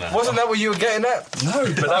 Wasn't that what you were getting at? No,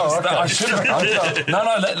 but I should have.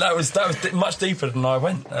 No, that was much deeper than I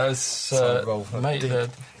went. That was mate.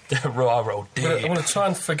 I rolled deep. I'm going to try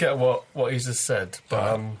and forget what he just said,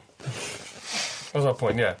 but what's my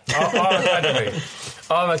point? Yeah,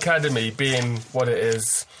 our academy being what it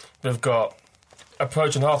is, we've got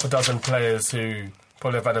approaching half a dozen players who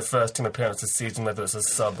probably have had a first team appearance this season, whether it's a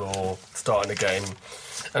sub or starting a game.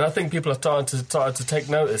 And I think people are starting to take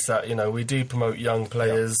notice that, you know, we do promote young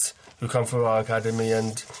players who come through our academy,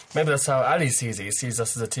 and maybe that's how Ali sees it. He sees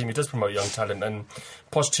us as a team who does promote young talent, and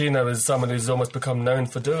Pochettino is someone who's almost become known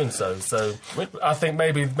for doing so. So I think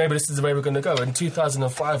maybe this is the way we're going to go. In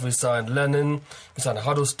 2005 we signed Lennon, we signed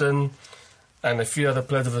Huddleston, and a few other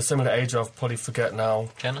players of a similar age I'll probably forget now.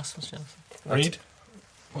 Reed?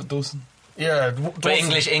 What, Dawson? Yeah, but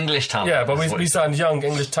English talent. Yeah, but we signed young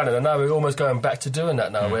English talent, and now we're almost going back to doing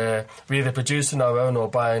that now, where we're either producing our own or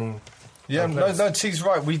buying. Yeah, no, T's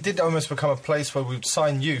right. We did almost become a place where we'd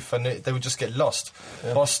sign youth and they would just get lost.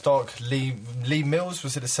 Yeah. Bostock, Lee Mills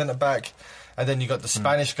was at the centre back, and then you got the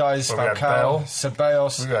Spanish guys, Falcao,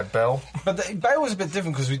 Ceballos. We had Bell. But Bell was a bit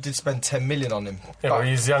different because we did spend 10 million on him. Yeah, but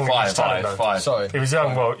he's young. Five. Sorry, he was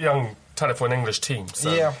young. Well, young talent for an English team.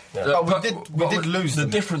 So, yeah. But we did lose the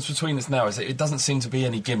them. difference between us now is that it doesn't seem to be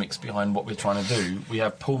any gimmicks behind what we're trying to do. We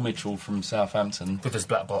have Paul Mitchell from Southampton with his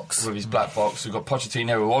black box. We've got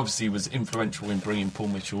Pochettino, who obviously was influential in bringing Paul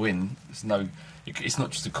Mitchell in. It's not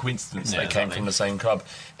just a coincidence they came from the same club.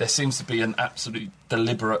 There seems to be an absolute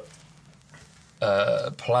deliberate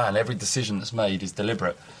plan. Every decision that's made is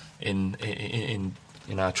deliberate in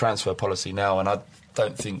our transfer policy now, and I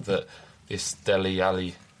don't think that this Dele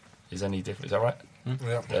Alli is any different. Is that right?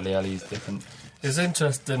 Yeah. Dele Alli is different. It's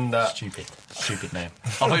interesting that... Stupid name. I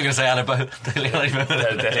thought you were going to say Alibola. Dele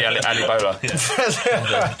Alibola.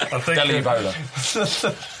 Dele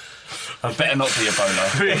Ebola. I better not be Ebola.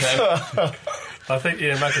 Okay? I think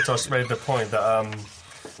Ian McIntosh made the point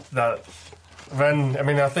that when... I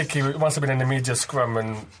mean, I think he must have been in the media scrum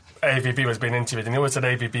and AVB was being interviewed, and he always said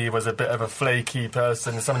AVB was a bit of a flaky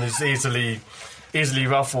person, someone who's easily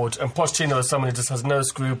ruffled, and Pochettino is someone who just has no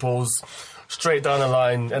scruples, straight down the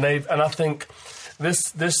line, and I think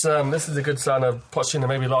this is a good sign of Pochettino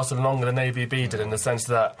maybe lasted longer than AVB did, in the sense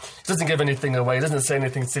that he doesn't give anything away, he doesn't say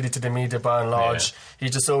anything silly to the media by and large, he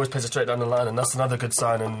just always plays it straight down the line, and that's another good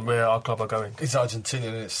sign in where our club are going. It's Argentinian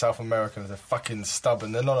and it's South American, they're fucking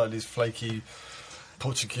stubborn, they're not like these flaky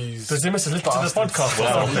Portuguese. Does he miss a listen to the podcast?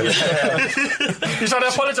 Wow. He's trying to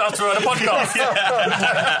apologise to her on the podcast.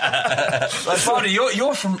 Like, Barney,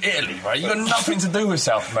 you're from Italy, right? You've got nothing to do with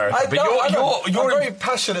South America. I'm very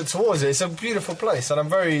passionate towards it. It's a beautiful place, and I'm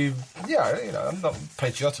very, I'm not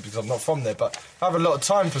patriotic because I'm not from there, but I have a lot of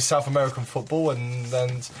time for South American football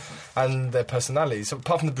and their personalities.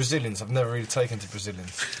 Apart from the Brazilians, I've never really taken to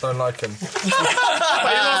Brazilians. Don't like them. But you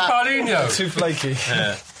lost Paulinho. Too flaky.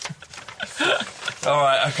 Yeah. All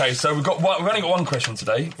right, okay, so we've only got one question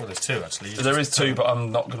today. Well, there's two, actually. There is two, but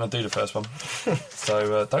I'm not going to do the first one.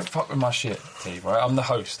 So don't fuck with my shit, Steve, right? I'm the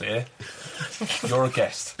host here. You're a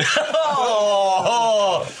guest. Knock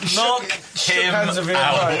him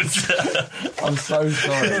out. I'm so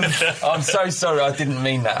sorry. I'm so sorry, I didn't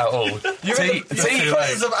mean that at all. You're in the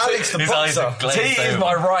presence of Alex the boxer. T is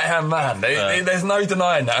my right-hand man. There's no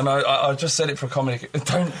denying that, and I just said it for comedy.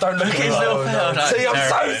 Don't look at his little face. T, I'm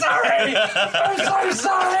so sorry! I'm so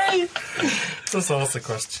sorry! Just ask the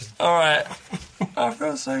question. All right. I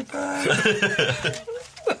feel so bad.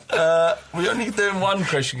 We're only doing one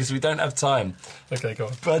question because we don't have time. Okay, go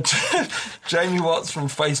on. But Jamie Watts from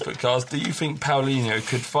Facebook asks, do you think Paulinho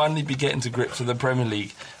could finally be getting to grips with the Premier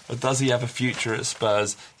League, or does he have a future at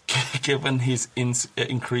Spurs given his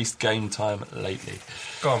increased game time lately?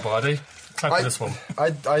 Go on, Bardi. Tackle this one.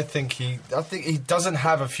 I think he doesn't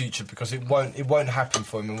have a future because it won't happen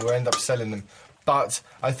for him, and we'll end up selling him. But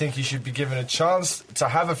I think he should be given a chance to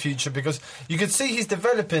have a future because you can see he's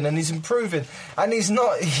developing and he's improving, and he's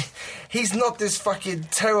not this fucking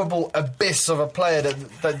terrible abyss of a player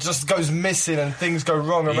that just goes missing and things go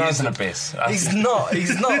wrong around him. He is an abyss. He's not.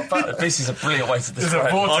 But abyss is a brilliant way to describe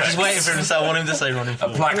it. I was just waiting for him to say. I want him to say running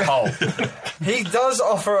forward. A black hole. He does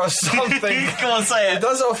offer us something. Come on, say it. He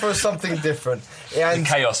does offer us something different. And the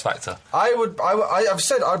chaos factor. I've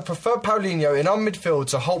said I'd prefer Paulinho in our midfield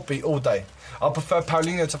to Holtby all day. I prefer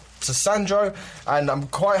Paulinho to Sandro, and I'm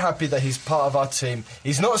quite happy that he's part of our team.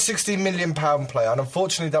 He's not a £16 million player, and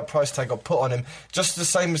unfortunately that price tag got put on him, just the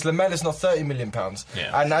same as Lamella's not £30 million.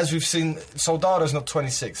 Yeah. And as we've seen, Soldado's not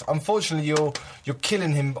 26. Unfortunately, you're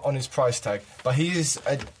killing him on his price tag, but he is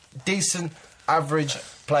a decent, average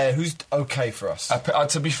player who's okay for us.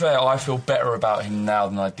 To be fair, I feel better about him now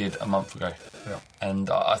than I did a month ago. Yeah. And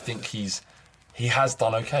I think he has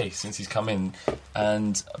done okay since he's come in,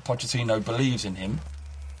 and Pochettino believes in him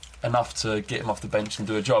enough to get him off the bench and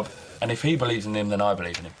do a job. And if he believes in him, then I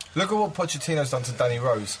believe in him. Look at what Pochettino's done to Danny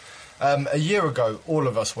Rose. A year ago, all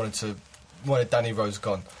of us wanted Danny Rose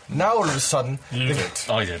gone. Now all of a sudden... You did.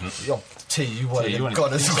 I didn't. You wanted him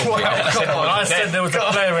gone as well. I said there was a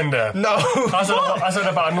player in there. No. I said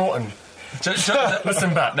about Norton.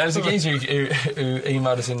 Listen back. There was a geezer who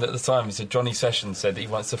emailed us in at the time. He said Johnny Sessions said he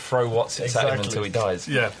wants to throw Watsits at him until he dies.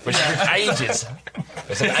 Yeah. Which took ages.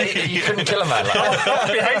 You couldn't kill a man like that.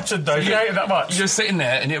 That'd be hatred, though. You hate it that much. You're just sitting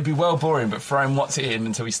there and it would be well boring, but throwing Watsit at him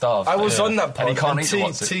until he starved. I was on that part, and he can't eat the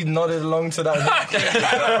Watsit. T nodded along to that. I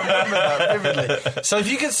remember that vividly. So if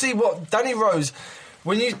you can see what Danny Rose...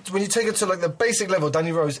 When you take it to like the basic level,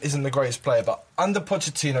 Danny Rose isn't the greatest player, but under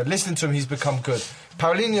Pochettino, listening to him, he's become good.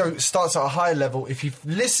 Paulinho starts at a high level. If he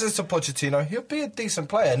listens to Pochettino, he'll be a decent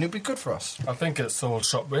player and he'll be good for us. I think it's all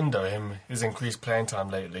shop window, his increased playing time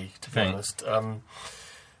lately, to be honest.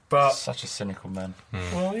 But such a cynical man.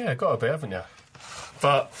 Well, yeah, got a bit, haven't you?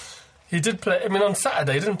 But he did play. I mean, on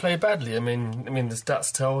Saturday, he didn't play badly. I mean, the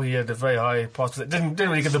stats tell he had a very high pass. Didn't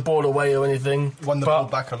really get the ball away or anything. Won the ball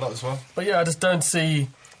back a lot as well. But yeah, I just don't see.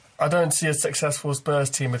 I don't see a successful Spurs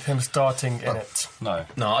team with him starting in it. No,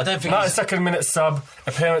 I don't think. 92nd minute sub,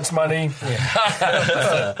 appearance money.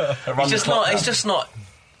 He's just not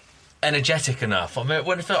energetic enough. I mean,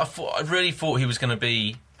 I really thought he was going to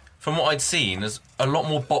be. From what I'd seen, there's a lot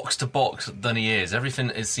more box to box than he is.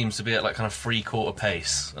 Everything seems to be at like kind of 3/4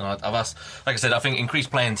 pace. And I've asked, like I said, I think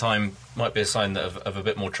increased playing time might be a sign of a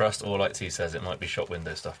bit more trust, or like T says, it might be shop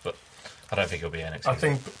window stuff. But I don't think he'll be next. I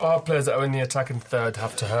think our players that are in the attacking third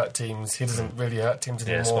have to hurt teams. He doesn't really hurt teams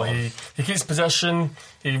anymore. He keeps possession.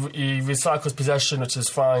 He recycles possession, which is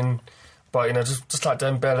fine. But just like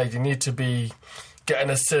Dembele, you need to be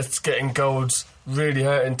getting assists, getting goals, really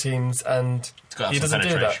hurting teams, and he doesn't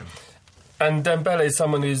do that. And Dembele is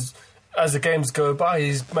someone who's, as the games go by,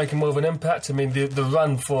 he's making more of an impact. I mean, the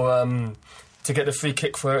run for to get the free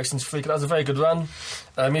kick for Eriksen's free kick, that was a very good run.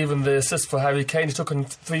 Even the assist for Harry Kane, he took on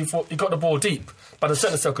 3-4. He got the ball deep by the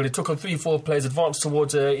centre circle. He took on 3-4 players, advanced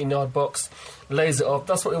towards the 18-yard box, lays it up.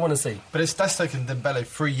 That's what we want to see. But that's taken Dembele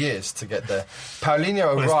 3 years to get there.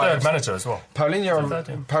 Paulinho arrived. His third manager as well.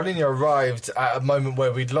 Paulinho arrived at a moment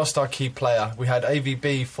where we'd lost our key player. We had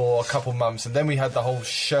AVB for a couple months, and then we had the whole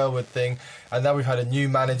Sherwood thing, and now we've had a new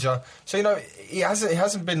manager. So it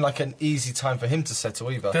hasn't been like an easy time for him to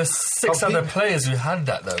settle either. There's 6 other players who had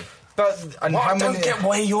that though. I don't get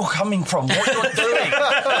where you're coming from, what you're doing.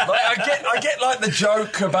 I get like the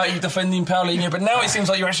joke about you defending Paulinho, but now it seems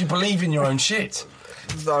like you actually believe in your own shit.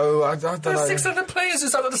 No, I don't know. There's 6 other players who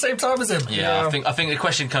started at the same time as him. Yeah. I think the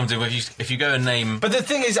question comes in if you go and name. But the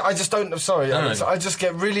thing is, I just don't. Sorry, Alex, I just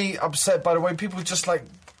get really upset by the way people just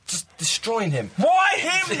destroying him. Why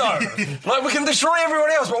him though? Like, we can destroy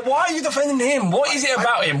everyone else, but why are you defending him? What is it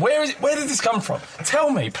about him? Where did this come from? Tell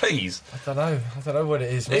me, please. I don't know what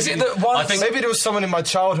it is. Is it that one? Maybe there was someone in my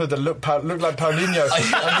childhood that looked like Paulinho and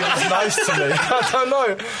he was nice to me. I don't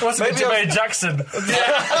know. Maybe Jermaine Jackson.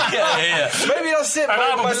 Yeah. Maybe that's it.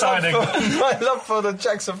 My love for the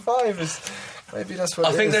Jackson 5 is. Maybe that's what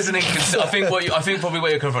I think there's an I think probably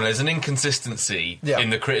where you're coming from, there's an inconsistency in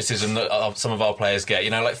the criticism that some of our players get.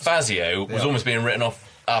 Like Fazio was almost being written off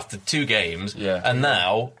after 2 games, and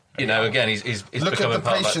now again he's look becoming at the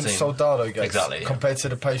part of that patience team. Soldado gets exactly compared to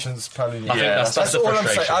the patience Paulinho. I think that's all I'm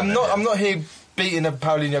frustration. saying. I'm not here beating a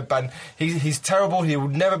Paulinho band. He's terrible. He will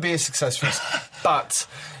never be a success for us, but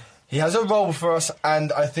he has a role for us,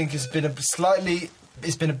 and I think it's been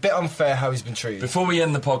a bit unfair how he's been treated. Before we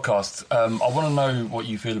end the podcast, I want to know what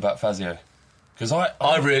you feel about Fazio. Because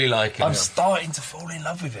I really like him. I'm starting to fall in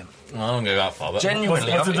love with him. Well, I don't go that far, but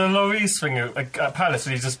genuinely. Was it the Lloris thing at Palace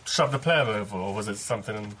where he just shoved the player over, or was it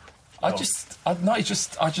something? I just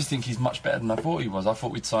think he's much better than I thought he was. I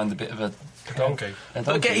thought we'd signed a bit of a donkey.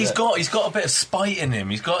 But again, he's got a bit of spite in him.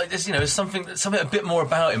 He's got there's something a bit more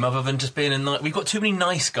about him other than just being a nice. We've got too many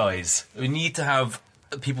nice guys. We need to have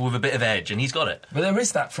people with a bit of edge, and he's got it. But there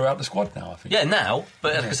is that throughout the squad now, I think. Yeah, now.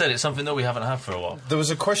 But like I said, it's something that we haven't had for a while. There was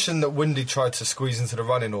a question that Windy tried to squeeze into the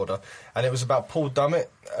running order, and it was about Paul Dummett.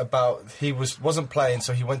 About he wasn't playing,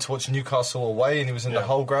 so he went to watch Newcastle away, and he was in the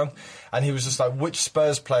whole ground, and he was just like, which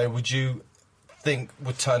Spurs player would you think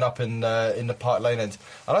would turn up in the Park Lane end.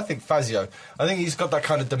 And I think Fazio, I think he's got that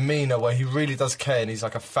kind of demeanour where he really does care, and he's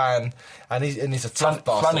like a fan, and he's a tough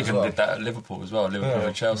bastard. Flanagan did that at Liverpool as well,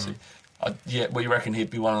 and Chelsea. Well, you reckon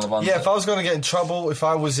he'd be one of the ones? Yeah, if I was going to get in trouble, if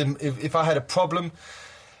I had a problem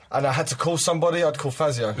and I had to call somebody, I'd call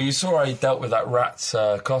Fazio. Well, you saw how he dealt with that rat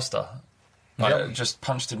Costa. Just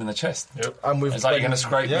punched him in the chest. Yep. And it's like you're going to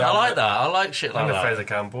scrape me. I like that. I like shit like that. Fraser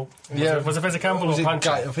Campbell. Was it Fraser Campbell or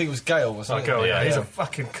Puncher? I think it was Gale. Wasn't it? Gale, yeah. He's a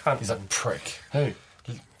fucking cunt. He's a prick. Who?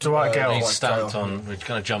 Dwight Gale. He stamped on, he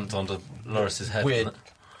kind of jumped onto Loris's head. Weird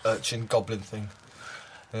urchin goblin thing.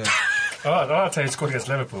 Yeah. I'll tell you, he scored against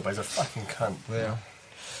Liverpool, but he's a fucking cunt. Yeah.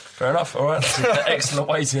 Fair enough. All right. That's an excellent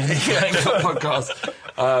way to end the podcast.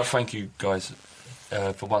 Thank you, guys,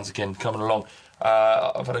 for once again coming along.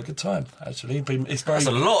 I've had a good time, actually. That's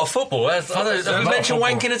a lot of football. Have we mentioned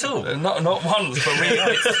wanking at all? Not once,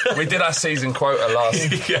 but we did our season quota last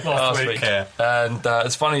week. Yeah. And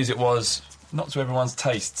as funny as it was, not to everyone's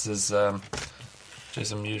tastes, as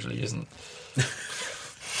Jism usually isn't.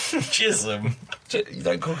 Jism? You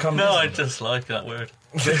don't call cum No, jism. I just like that word.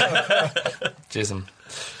 Jism.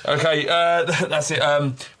 Okay, that's it.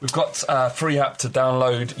 We've got a free app to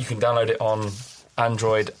download. You can download it on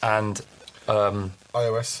Android and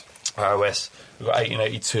iOS. We've got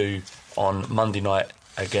 1882 on Monday night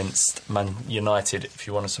against Man United if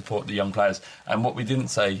you want to support the young players. And what we didn't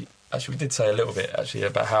say, actually we did say a little bit actually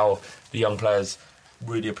about how the young players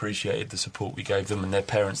really appreciated the support we gave them and their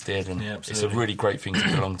parents did, and it's a really great thing to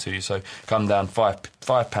belong to. So come down,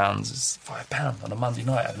 £5 is £5 on a Monday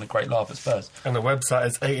night, having a great laugh at Spurs. And the website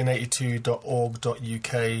is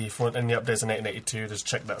 1882.org.uk. If you want any updates on 1882, just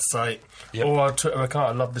check that site. Yep. Or our Twitter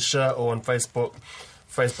account, I Love the Shirt, or on Facebook,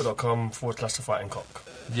 facebook.com/The Fighting Cock.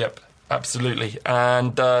 Yep, absolutely.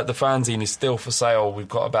 And the fanzine is still for sale. We've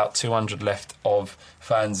got about 200 left of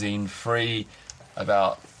fanzine 3,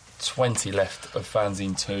 about 20 left of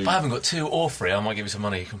fanzine 2. I haven't got 2 or 3. I might give you some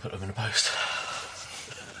money. You can put them in a post.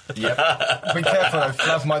 Yep. Be careful though,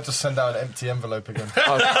 Flav might just send out an empty envelope again.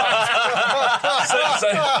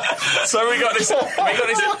 So we got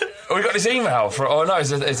this email from,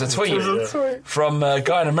 it's a tweet from a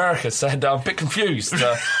guy in America said, I'm a bit confused.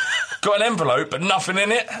 Got an envelope but nothing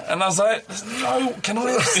in it, and I was like, no, can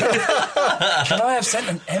I have sent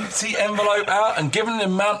an empty envelope out? And given the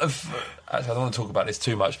amount of, actually I don't want to talk about this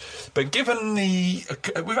too much, but given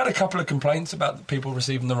we've had a couple of complaints about people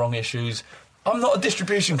receiving the wrong issues. I'm not a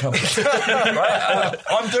distribution company, right?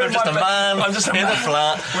 I'm just a man in a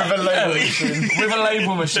flat with a label machine. With a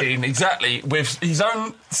label machine, exactly, with his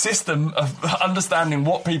own system of understanding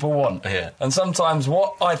what people want. Yeah. And sometimes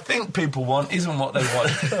what I think people want isn't what they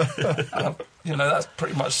want. That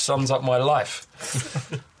pretty much sums up my life.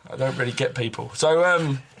 I don't really get people. So,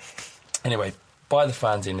 anyway, buy the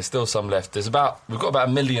fanzine. There's still some left. We've got about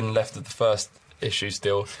 1 million left of the first issue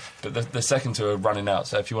still, but the second 2 are running out,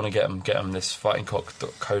 so if you want to get them this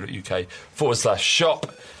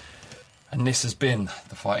fightingcock.co.uk/shop. And this has been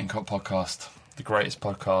the Fighting Cock Podcast, the greatest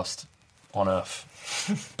podcast on earth.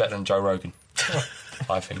 Better than Joe Rogan,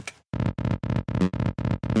 I think.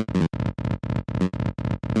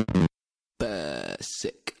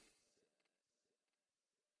 Sick.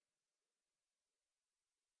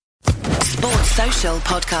 Sports Social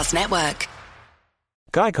Podcast Network.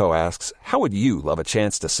 Geico asks, how would you love a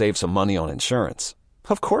chance to save some money on insurance?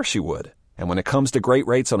 Of course you would. And when it comes to great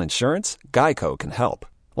rates on insurance, Geico can help.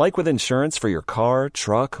 Like with insurance for your car,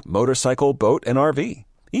 truck, motorcycle, boat, and RV.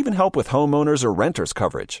 Even help with homeowners or renters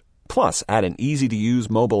coverage. Plus, add an easy-to-use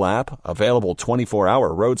mobile app, available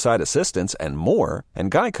 24-hour roadside assistance, and more,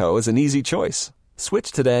 and Geico is an easy choice.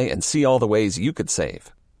 Switch today and see all the ways you could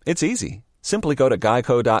save. It's easy. Simply go to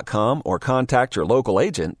geico.com or contact your local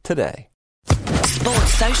agent today.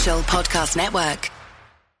 Sports Social Podcast Network.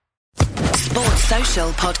 Sports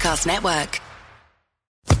Social Podcast Network.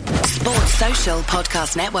 Sports Social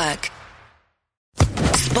Podcast Network.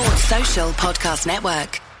 Sports Social Podcast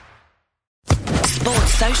Network.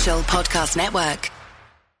 Sports Social Podcast Network.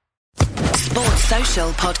 Sports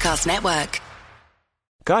Social Podcast Network.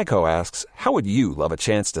 Geico asks, how would you love a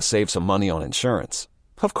chance to save some money on insurance?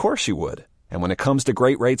 Of course you would. And when it comes to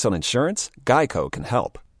great rates on insurance, Geico can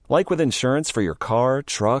help. Like with insurance for your car,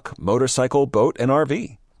 truck, motorcycle, boat, and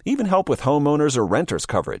RV. Even help with homeowners or renters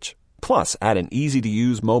coverage. Plus, add an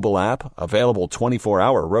easy-to-use mobile app, available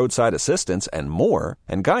 24-hour roadside assistance, and more,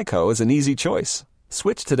 and Geico is an easy choice.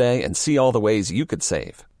 Switch today and see all the ways you could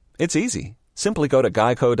save. It's easy. Simply go to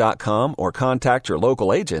geico.com or contact your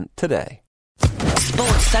local agent today.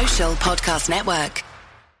 Sports Social Podcast Network.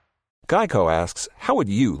 Geico asks, how would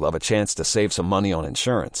you love a chance to save some money on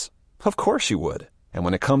insurance? Of course you would. And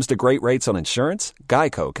when it comes to great rates on insurance,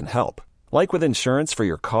 Geico can help. Like with insurance for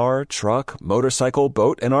your car, truck, motorcycle,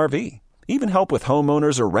 boat, and RV. Even help with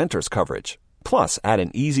homeowners or renters coverage. Plus, add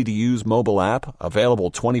an easy-to-use mobile app,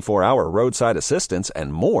 available 24-hour roadside assistance,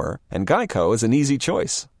 and more, and Geico is an easy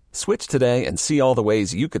choice. Switch today and see all the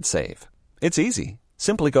ways you could save. It's easy.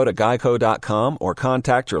 Simply go to geico.com or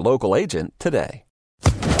contact your local agent today.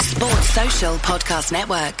 Sports Social Podcast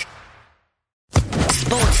Network.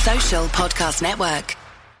 Sports Social Podcast Network.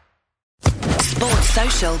 Sports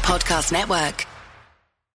Social Podcast Network.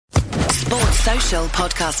 Sports Social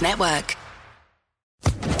Podcast Network.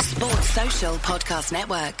 Sports Social Podcast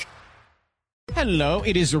Network. Hello,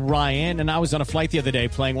 it is Ryan, and I was on a flight the other day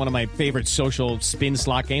playing one of my favorite social spin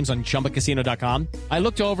slot games on ChumbaCasino.com. I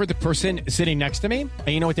looked over at the person sitting next to me, and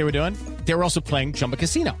you know what they were doing? They were also playing Chumba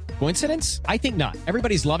Casino. Coincidence? I think not.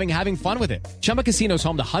 Everybody's loving having fun with it. Chumba Casino is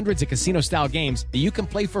home to hundreds of casino-style games that you can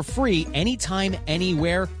play for free anytime,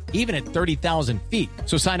 anywhere, even at 30,000 feet.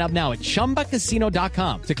 So sign up now at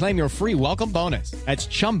ChumbaCasino.com to claim your free welcome bonus. That's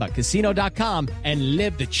ChumbaCasino.com and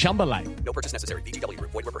live the Chumba life. No purchase necessary. VGW.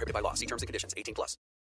 Void where prohibited by law. See terms and conditions. 18+.